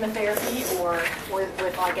chemotherapy, or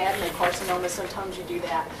with like adenocarcinoma, sometimes you do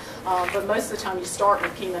that. But most of the time you start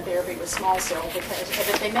with chemotherapy with small cell,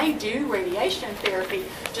 but they may do radiation therapy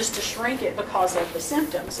just to shrink it because of the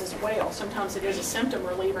symptoms as well. Sometimes it is a symptom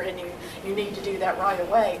reliever and you need to do that right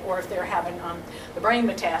away. Or if they're having the brain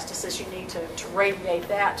metastasis, you need to radiate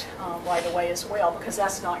that right away as well, because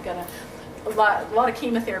that's not going to... A lot of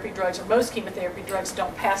chemotherapy drugs, or most chemotherapy drugs,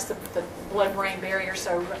 don't pass the blood-brain barrier,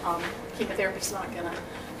 so chemotherapy is not going to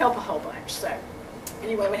help a whole bunch. So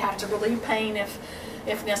anyway, we have to relieve pain if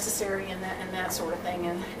necessary, and that sort of thing,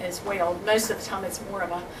 and as well. Most of the time it's more of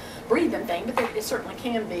a breathing thing, but it certainly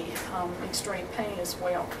can be extreme pain as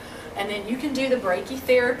well. And then you can do the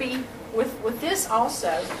brachytherapy with this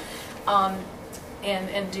also.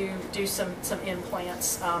 And do some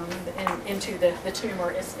implants into the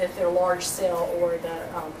tumor if they're large cell, or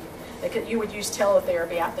you would use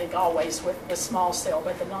teletherapy, I think, always with the small cell,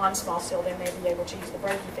 but the non-small cell, they may be able to use the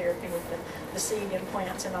brachytherapy with the seed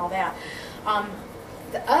implants and all that.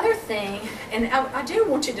 The other thing, and I do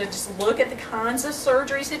want you to just look at the kinds of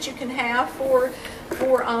surgeries that you can have for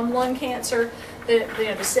lung cancer. The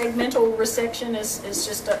segmental resection is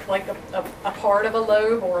just like a part of a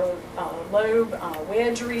lobe, or a lobe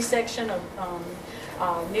wedge resection.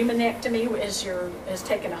 Pneumonectomy is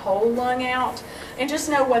taking a whole lung out, and just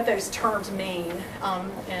know what those terms mean.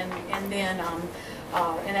 And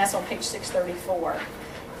that's on page 634.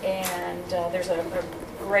 And there's a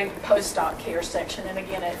great post-op care section, and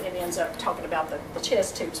again it ends up talking about the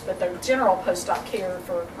chest tubes, but the general post-op care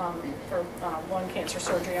for lung cancer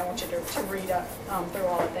surgery, I want you to read up through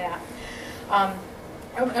all of that.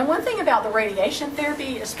 And one thing about the radiation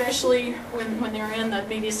therapy, especially when they're in the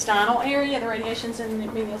mediastinal area, the radiation's in the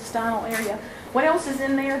mediastinal area, what else is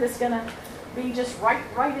in there that's going to be just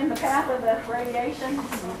right in the path of the radiation?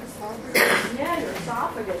 Yeah, your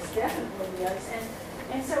esophagus definitely is.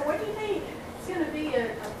 And so what do you think? It's going to be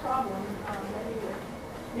a problem maybe with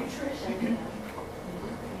nutrition.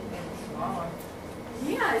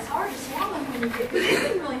 Yeah, it's hard to swallow when you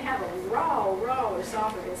didn't really have a raw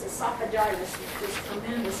esophagus. Esophagitis, this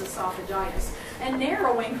tremendous esophagitis, and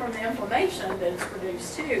narrowing from the inflammation that is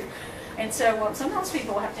produced too. And so sometimes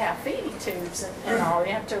people have to have feeding tubes and all.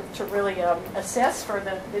 You have to really assess for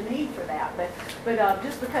the need for that. But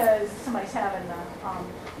just because somebody's having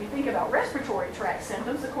you think about respiratory tract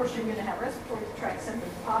symptoms, of course you're going to have respiratory tract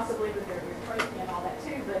symptoms possibly with your trachea and all that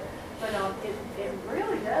too. But it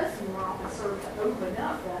really does more often serve to open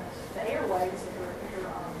up the airways if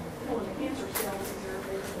you're pulling the cancer cells as you're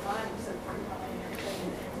dividing so frequently and everything.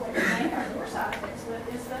 And what you may have more side effects with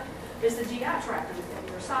is the GI tract within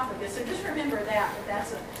your esophagus. So just remember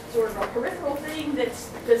that's a sort of a peripheral thing that's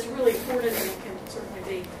really important, and it can certainly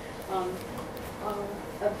be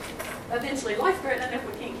eventually life-threatening if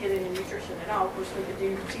we can't get any nutrition at all. Of course, we could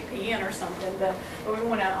do TPN or something, but we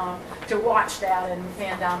want to watch that, and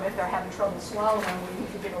if they're having trouble swallowing, we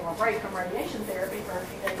need to give them a break from radiation therapy for a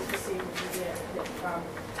few days to see if we can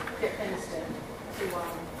get things to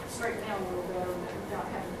straighten out a little bit without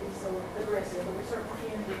having to be so aggressive. But we certainly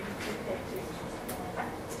can do TPN or something like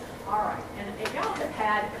that. All right, and y'all have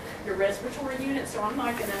had your respiratory unit, so I'm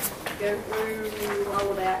not going to go through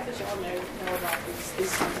all of that because y'all know about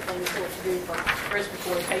these kinds of things, what to do for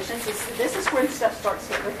respiratory patients. This is where the stuff starts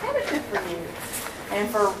to get repetitive for you, and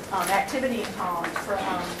for activity intolerance, for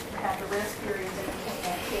have the rest periods in between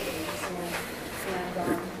activities,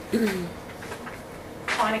 and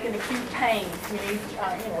chronic and acute pain. We need,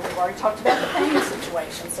 we've already talked about the pain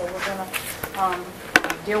situation, so we're going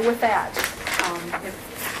to deal with that.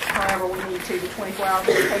 However we need to, the 24-hour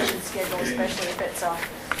medication schedule, especially if it's a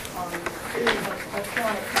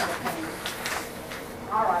chronic kind of pain.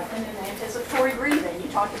 All right, and then anticipatory breathing. You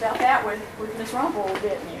talked about that with Ms. Rumpel,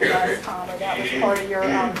 didn't you, last time? Or that was part of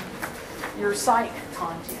your psych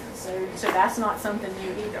content. So that's not something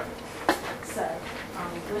new either. So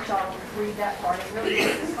let y'all read that part. It really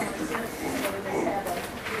makes common sense to just have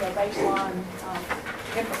a baseline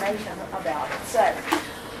information about it. So.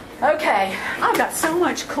 Okay, I've got so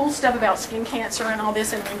much cool stuff about skin cancer and all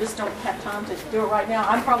this, and we just don't have time to do it right now.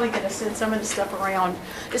 I'm probably going to send some of the stuff around.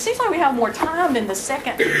 It seems like we have more time in the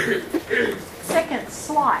second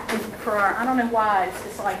slot for our, I don't know why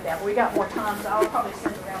it's like that, but we got more time, so I'll probably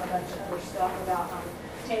send around a bunch of other stuff about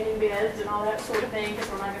tanning beds and all that sort of thing,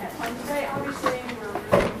 because we're not going to have time today. Obviously, we're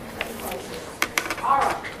really close. All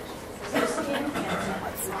right, so skin cancer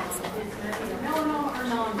is either melanoma or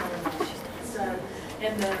non-melanoma. So,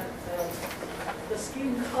 and the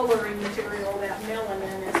skin coloring material, that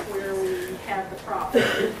melanin, is where we have the problem.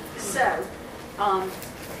 So,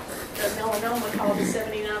 melanoma causes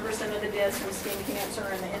 79% of the deaths from skin cancer,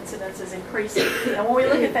 and the incidence is increasing. And when we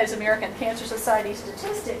look at those American Cancer Society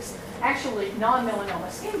statistics, actually non-melanoma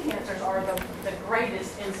skin cancers are the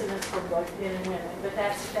greatest incidence for both men and women. But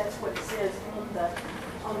that's what it says on the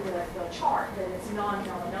chart, that it's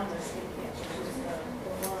non-melanoma skin cancer, which is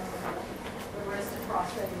the lung and the breast and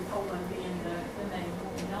prostate and colon being the main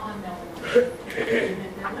non-melanoma.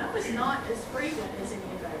 And melanoma is not as frequent as any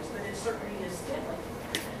of those, but it certainly is deadly,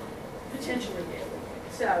 potentially deadly.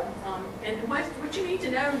 So, and what you need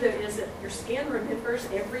to know is that your skin remembers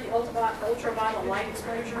every ultraviolet light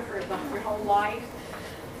exposure for your whole life.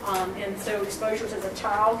 And so exposures as a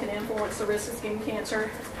child can influence the risk of skin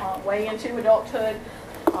cancer way into adulthood.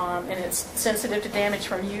 And it's sensitive to damage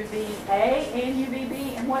from UVA and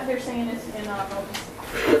UVB. And what they're saying is, and I'll just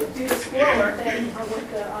do the spoiler thing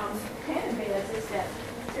with the tannin beds, is that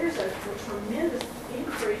there's a tremendous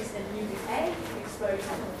increase in UVA exposure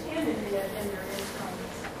from tannin bed in their income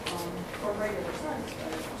for regular sun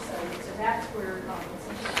exposure. So that's where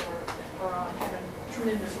some people are having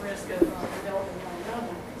tremendous risk of developing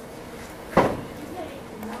melanoma.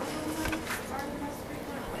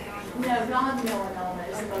 No, non-melanoma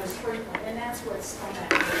is the most frequent, and that's what's on that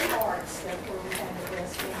charts that where we have the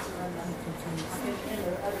breast cancer in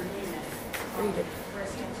the other unit.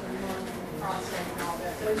 Breast cancer in lung and prostate and all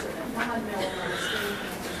that. Those are the non-melanoma skin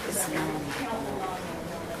cancers, because I don't count the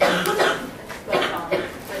non-melanoma.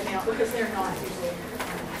 But now, because they're not usually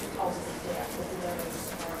causes of death, but the others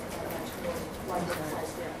are much more likely to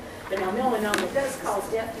cause death. But now melanoma does cause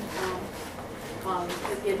death.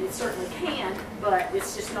 It certainly can, but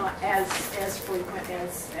it's just not as frequent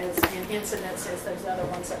as in incidence as those other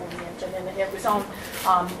ones that we mentioned. And it was on,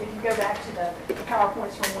 if you go back to the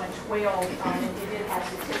PowerPoints from 112, it did have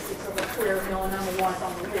statistics of where melanoma was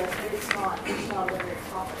on the list, but it's not over the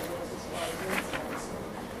top of the list as far as incidence,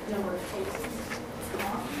 number of cases.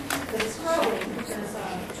 But it's growing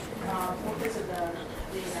because of the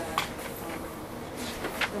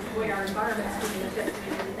way our environment is being affected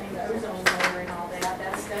and everything, the ozone layer and all that.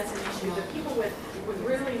 That's an issue. The people with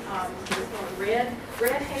really red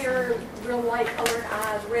hair, real light colored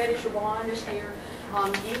eyes, reddish or blondish hair,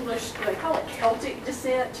 English, they call it Celtic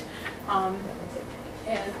descent.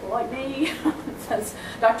 And like me, says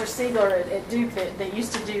Dr. Siegler at Duke, they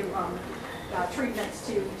used to do treatments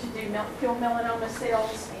to kill melanoma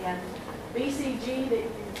cells, and BCG that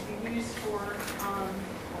you use for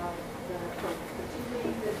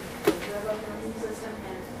the drug of the immune system,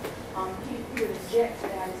 and he would inject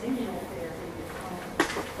that as immunotherapy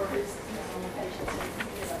for his patients, and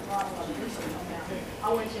he did a lot of research on that. I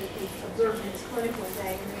went to observe his clinic one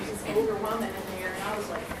day, and there was this older woman in there, and I was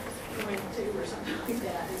like 22 or something like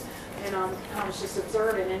that, and I was just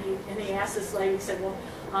observing, and he asked this lady, he said, well,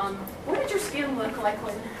 what did your skin look like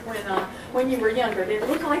when you were younger? Did it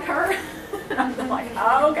look like her? And I'm like,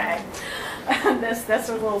 oh, okay. That's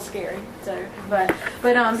a little scary. So, but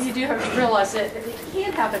you do have to realize that it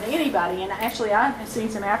can happen to anybody. And actually, I've seen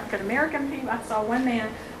some African American people. I saw one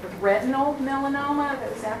man with retinal melanoma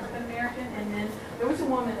that was African American, and then there was a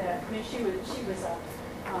woman that, I mean, she was a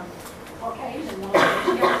Caucasian woman. She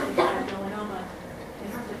actually had melanoma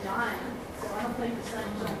in her vagina. So I don't think the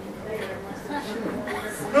sun's on there unless it's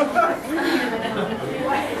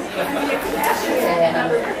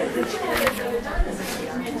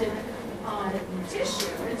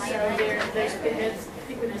tissue, and so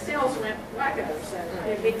when the cells went wacko, so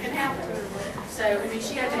it can happen. So I mean,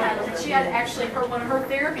 she had actually one of her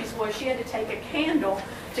therapies was she had to take a candle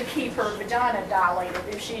to keep her vagina dilated.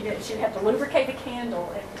 If she'd have to lubricate the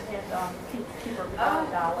candle and keep her vagina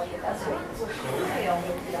dilated. That's what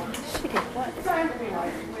she did. What? So anyway,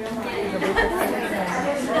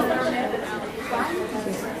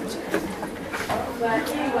 but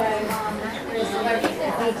anyway,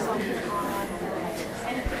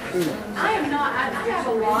 I have a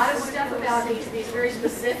lot of stuff about these very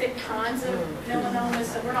specific kinds of melanomas,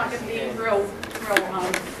 so we're not going to be real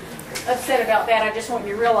upset about that. I just want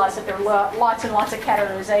you to realize that there are lots and lots of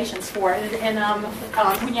categorizations for it. And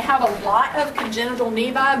when you have a lot of congenital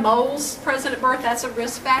nevi, moles present at birth, that's a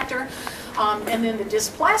risk factor. And then the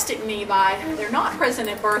dysplastic nevi, they're not present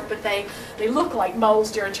at birth, but they look like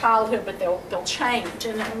moles during childhood, but they'll change.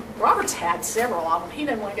 And Robert's had several of them. He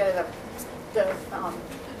didn't want to go to the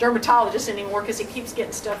dermatologist anymore because he keeps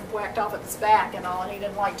getting stuff whacked off at his back and all, and he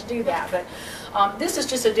didn't like to do that. But this is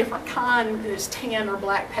just a different kind. This tan or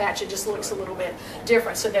black patch, it just looks a little bit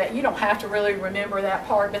different, so that you don't have to really remember that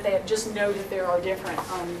part, but they just know that there are different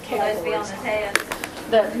categories. Be on the head.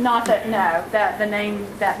 That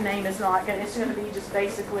name is not going. It's going to be just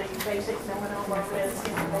basically basic melanoma risk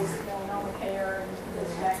and basic melanoma care and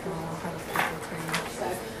risk factors.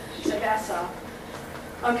 that's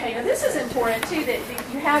okay. Now this is important too, that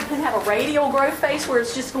you can have a radial growth phase where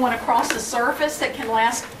it's just going across the surface that can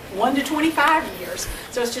last 1 to 25 years.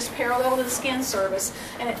 So it's just parallel to the skin surface,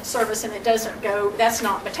 and it doesn't go. That's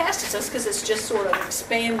not metastasis because it's just sort of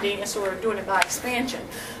expanding. It's sort of doing it by expansion.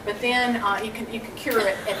 But then you can cure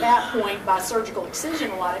it at that point by surgical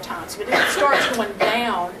excision a lot of times. But if it starts going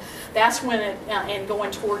down, that's when it and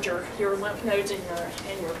going towards your lymph nodes and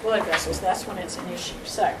your blood vessels. That's when it's an issue.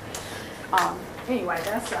 So anyway,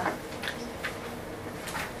 that's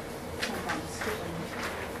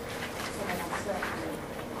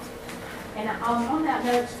and on that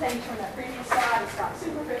notes page from that previous slide, it's got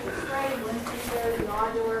superficial spray, lymphocytic,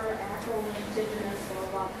 nodular, acral, lentiginous, blah,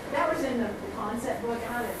 blah, blah. That was in the concept book,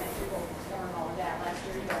 and I didn't think people learned all of that last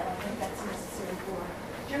year either. I don't think that's necessary for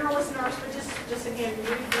generalist nurse, but just again,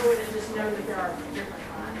 read through it and just know that there are different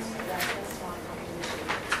kinds. So that's fine.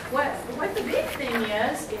 What the big thing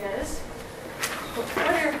is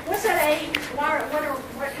what's that age?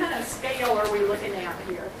 What kind of scale are we looking at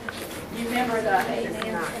here? You remember the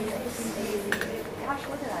gosh,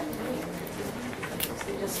 what did I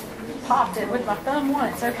do? Just popped it with my thumb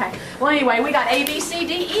once. Okay. Well, anyway, we got A, B, C,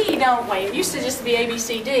 D, E, don't we? It used to just be A, B,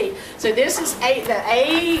 C, D. So this is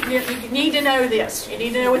you need to know this. You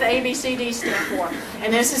need to know what the A, B, C, D stand for.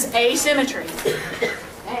 And this is asymmetry.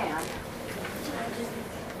 And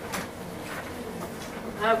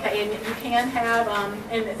okay, and you can have,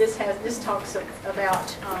 and this talks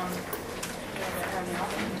about,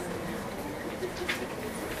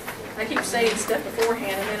 I keep saying stuff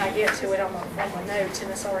beforehand and then I get to it on my notes and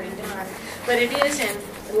it's already done. But it is in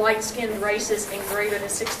light-skinned races and greater than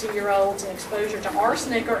 60-year-olds and exposure to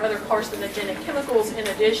arsenic or other carcinogenic chemicals in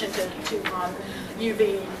addition to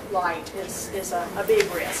UV light is a big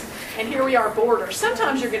risk. And here we are, borders.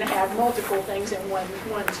 Sometimes you're going to have multiple things in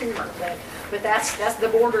one tumor, but that's the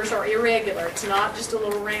borders are irregular. It's not just a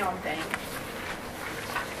little round thing.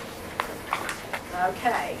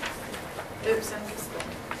 Okay. Oops, I missed it.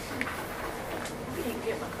 I can't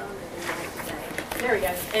get my phone to do that today. There we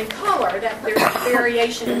go. And color, there's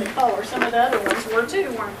variation in the color. Some of the other ones were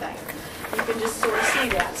too, weren't they? You can just sort of see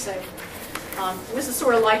that. So this is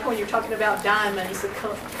sort of like when you're talking about diamonds, the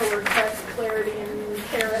color, clarity, and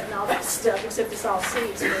carat, and all that stuff. Except it's all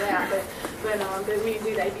C's for that. But we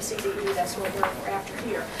do the A, B, C, D, E. That's what we're after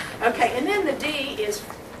here. Okay, and then the D is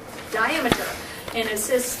diameter, and it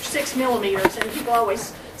says 6 millimeters. And people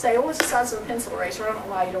always say, "Oh, it's the size of a pencil eraser." I don't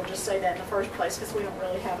know why you don't just say that in the first place, because we don't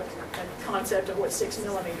really have a concept of what 6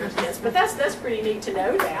 millimeters is. But that's pretty neat to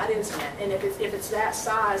know that, isn't it? And if it's that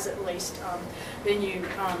size at least, then you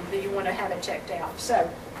want to have it checked out. So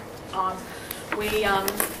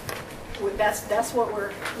that's what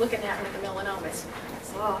we're looking at with the melanomas.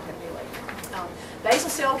 Oh, basal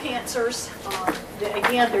cell cancers.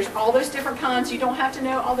 Again, there's all those different kinds. You don't have to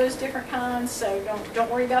know all those different kinds, so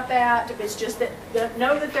don't worry about that. It's just that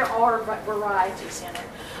know that there are varieties in it.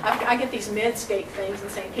 I get these Medscape things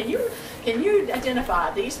and saying, can you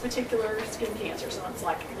identify these particular skin cancers? And it's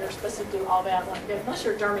like, you're supposed to do all that. Like, unless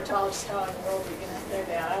you're a dermatologist, how in the world are you going to know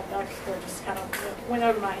that? I just kind of went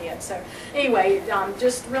over my head. So anyway,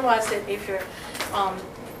 just realize that if you're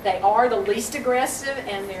they are the least aggressive,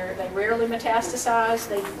 and they rarely metastasize.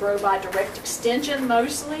 They grow by direct extension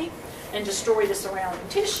mostly and destroy the surrounding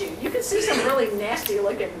tissue. You can see some really nasty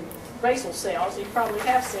looking basal cells. You probably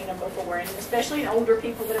have seen them before, and especially in older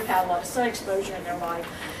people that have had a lot of sun exposure in their life.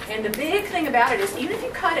 And the big thing about it is, even if you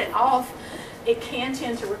cut it off, it can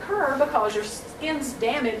tend to recur because your skin's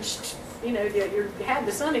damaged. You know, you had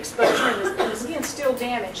the sun exposure and the skin's still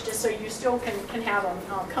damaged, so you still can have them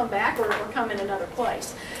come back or come in another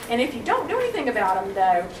place. And if you don't do anything about them,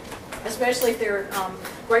 though, especially if they're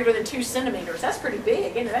greater than 2 centimeters, that's pretty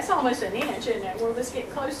big. You know, that's almost an inch, isn't it? Well, let's get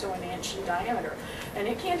close to an inch in diameter. And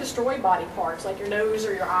it can destroy body parts like your nose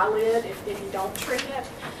or your eyelid if you don't treat it.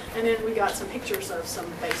 And then we got some pictures of some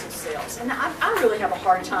basal cells. And I really have a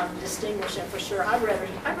hard time distinguishing for sure. I'd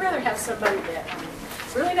rather have somebody that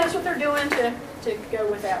really knows what they're doing to go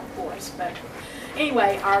with that for us. But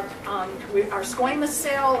anyway, our squamous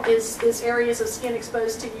cell is areas of skin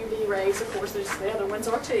exposed to UV rays. Of course, the other ones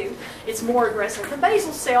are too. It's more aggressive than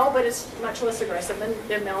basal cell, but it's much less aggressive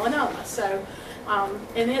than melanoma. So,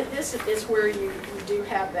 this is where you do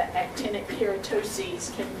have the actinic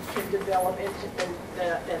keratoses can develop into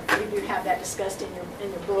you do have that discussed in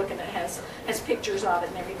your book, and it has pictures of it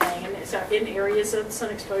and everything. And so in areas of sun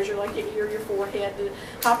exposure, like your ear, your forehead, the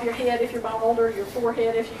top of your head if you're bald, or your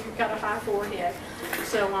forehead if you've got a high forehead.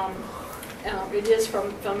 So it is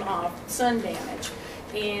from sun damage,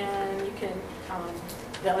 and you can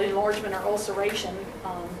the enlargement or ulceration.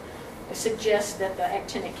 suggests that the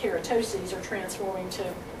actinic keratoses are transforming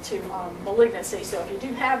to malignancy. So if you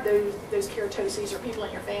do have those keratoses, or people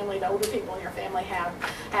in your family, the older people in your family have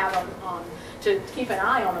them, to keep an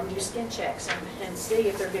eye on them, do skin checks and see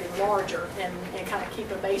if they're getting larger, and kind of keep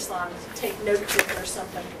a baseline, take notes if there's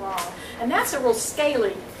something wrong. And that's a real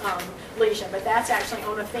scaly lesion, but that's actually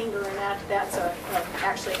on a finger, and that's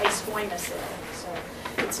actually a squamous cell. So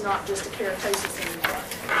it's not just a keratosis anymore.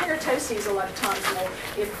 Keratoses a lot of times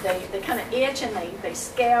if they kind of itch and they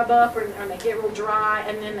scab up, or they get real dry,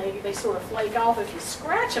 and then they sort of flake off. If you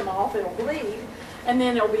scratch them off, it'll bleed, and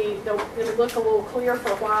then it'll look a little clear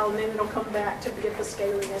for a while, and then it'll come back to get the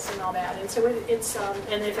scaliness and all that. And so it's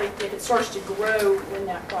and if it starts to grow in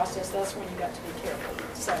that process, that's when you got to be careful.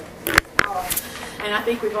 So, and I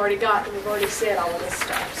think we've already said all of this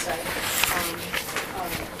stuff. So.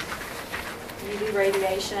 UV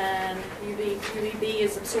radiation, UVB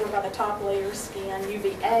is absorbed by the top layer of skin.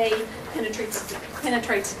 UVA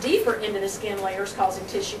penetrates deeper into the skin layers, causing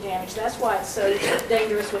tissue damage. That's why it's so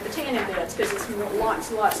dangerous with the tanning beds, because it's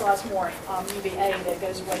lots more UVA that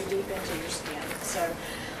goes way deep into your skin. So,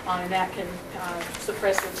 and that can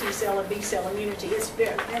suppress the T cell and B cell immunity.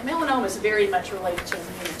 Melanoma is very much related to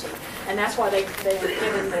immunity, and that's why they were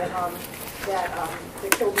given the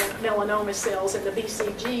kill melanoma cells and the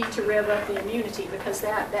BCG to rev up the immunity, because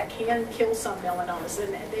that can kill some melanomas.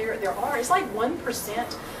 And there are, it's like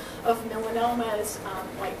 1% of melanomas,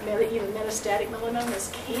 even metastatic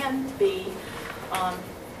melanomas, can be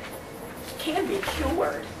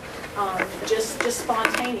cured just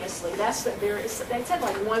spontaneously. They said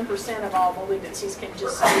like 1% of all malignancies can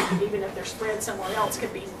just, even if they're spread somewhere else, can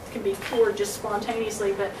be cured just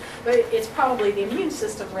spontaneously. But it's probably the immune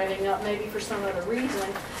system revving up, maybe for some other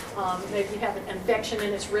reason. Maybe you have an infection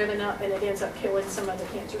and it's revving up, and it ends up killing some of the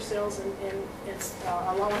cancer cells. And it's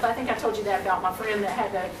along with, I think I told you that about my friend that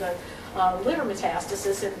had the liver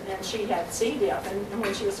metastasis, and she had C. diff, and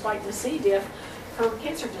when she was fighting the C. diff, her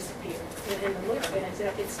cancer disappeared in the liver, and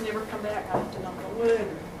it's never come back. I have to knock on wood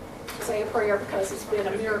and say a prayer, because it's been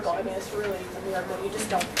a miracle. I mean, it's really a miracle. You just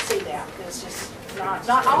don't see that. It's just not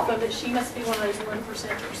often, but she must be one of those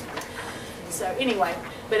 1%ers. So anyway,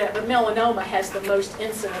 but melanoma has the most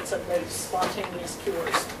incidence of those spontaneous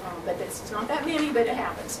cures. But it's not that many, but it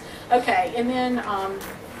happens. Okay, and then I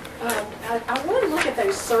want to look at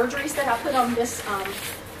those surgeries that I put on this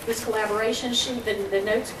collaboration sheet, the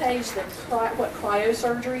notes page, what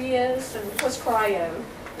cryosurgery is. And what's cryo?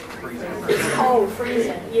 It's cold,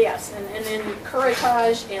 freezing, yes. And then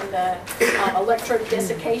curettage and the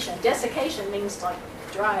electrodesiccation. Desiccation means like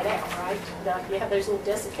dry it out, right? You have those little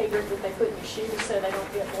desiccators that they put in your shoes so they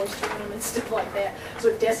don't get moisture in them and stuff like that.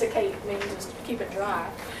 So desiccate means is to keep it dry.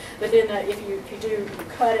 But then if you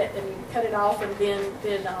cut it, and you cut it off, and then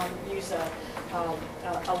use a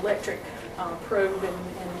electric probe and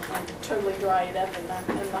totally dry it up in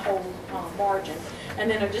the whole margin. And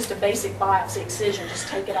then just a basic biopsy excision, just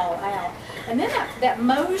take it all out. And then that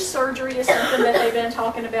Mohs surgery is something that they've been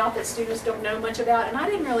talking about that students don't know much about. And I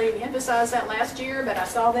didn't really emphasize that last year, but I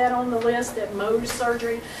saw that on the list, that Mohs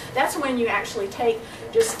surgery. That's when you actually take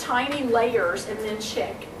just tiny layers and then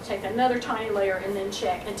check. Take another tiny layer and then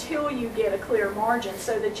check until you get a clear margin,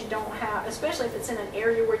 so that you don't have, especially if it's in an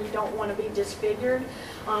area where you don't want to be disfigured,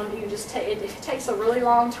 you just it takes a really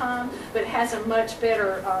long time, but it has a much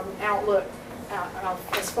better outlook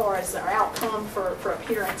as far as our outcome for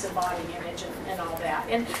appearance and body image and all that.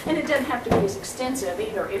 And it doesn't have to be as extensive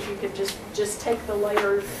either. If you could just take the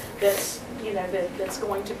layer that's that's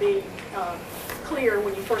going to be clear.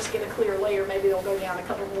 When you first get a clear layer, maybe they'll go down a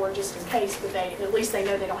couple more just in case, but at least they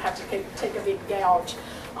know they don't have to take a big gouge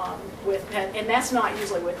and that's not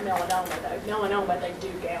usually with melanoma though. Melanoma, they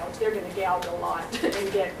do gouge. They're going to gouge a lot and you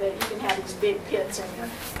can have these big pits in your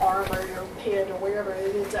arm or your head or wherever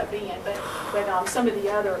it ends up being. But some of the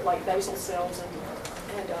other, like basal cells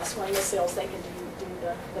and squamous cells, they can do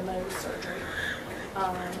the Mohs surgery.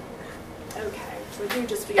 Okay, so do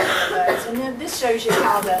just be aware of those. And then this shows you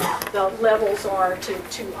how the levels are to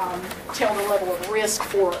tell the level of risk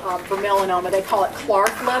for melanoma. They call it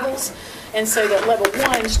Clark levels. And so that level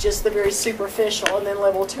 1 is just the very superficial, and then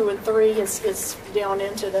level 2 and 3 is down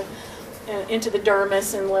into the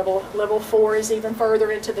dermis, and level 4 is even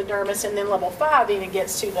further into the dermis, and then level 5 even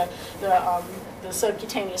gets to the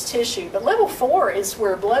subcutaneous tissue. But level 4 is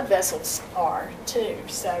where blood vessels are too.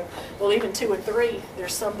 So, well, even 2 and 3,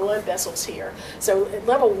 there's some blood vessels here. So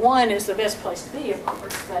level 1 is the best place to be, of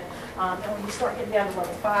course. But and when you start getting down to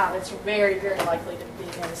level 5, it's very, very likely to be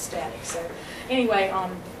metastatic. So anyway,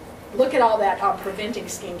 look at all that preventing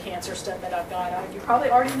skin cancer stuff that I've got. You probably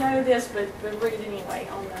already know this, but read it anyway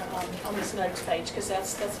on this notes page, because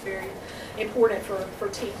that's very important for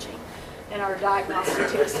teaching. And our diagnostic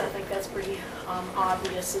test, I think that's pretty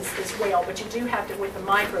obvious as well. But you do have to, with the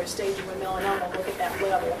micro staging with melanoma, look at that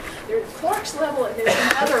level. Clark's level,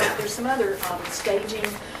 there's some other staging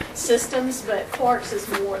systems, but Clark's is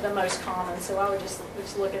the most common. So I would just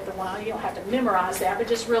look at the one. You don't have to memorize that, but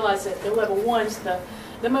just realize that the level 1's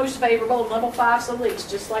the most favorable, and level 5's the least.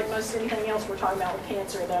 Just like most anything else we're talking about with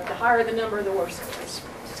cancer, the higher the number, the worse it is.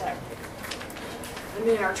 So. And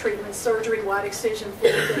then our treatment: surgery, wide excision, full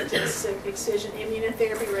excision,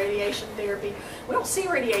 immunotherapy, radiation therapy. We don't see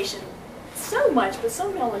radiation so much, but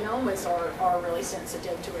some melanomas are really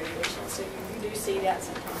sensitive to radiation, so you do see that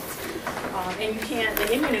sometimes. And you can't, the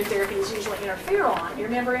immunotherapy is usually interferon. You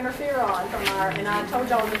remember interferon from and I told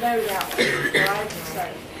y'all to know that one, right? So,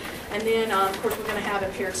 and then, of course, we're going to have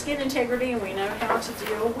impaired skin integrity, and we know how to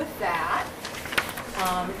deal with that.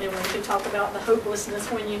 And we can talk about the hopelessness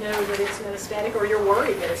when you know that it's metastatic, or you're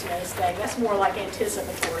worried that it's metastatic. That's more like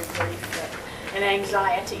anticipatory grief and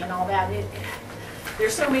anxiety and all that.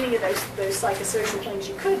 There's so many of those psychosocial things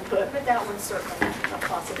you could put, but that one's certainly a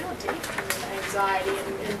possibility. And anxiety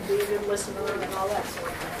and be a good listener and all that sort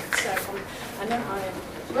of thing. So I know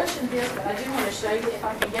I'm rushing this, but I do want to show you if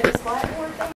I can get this blackboard thing.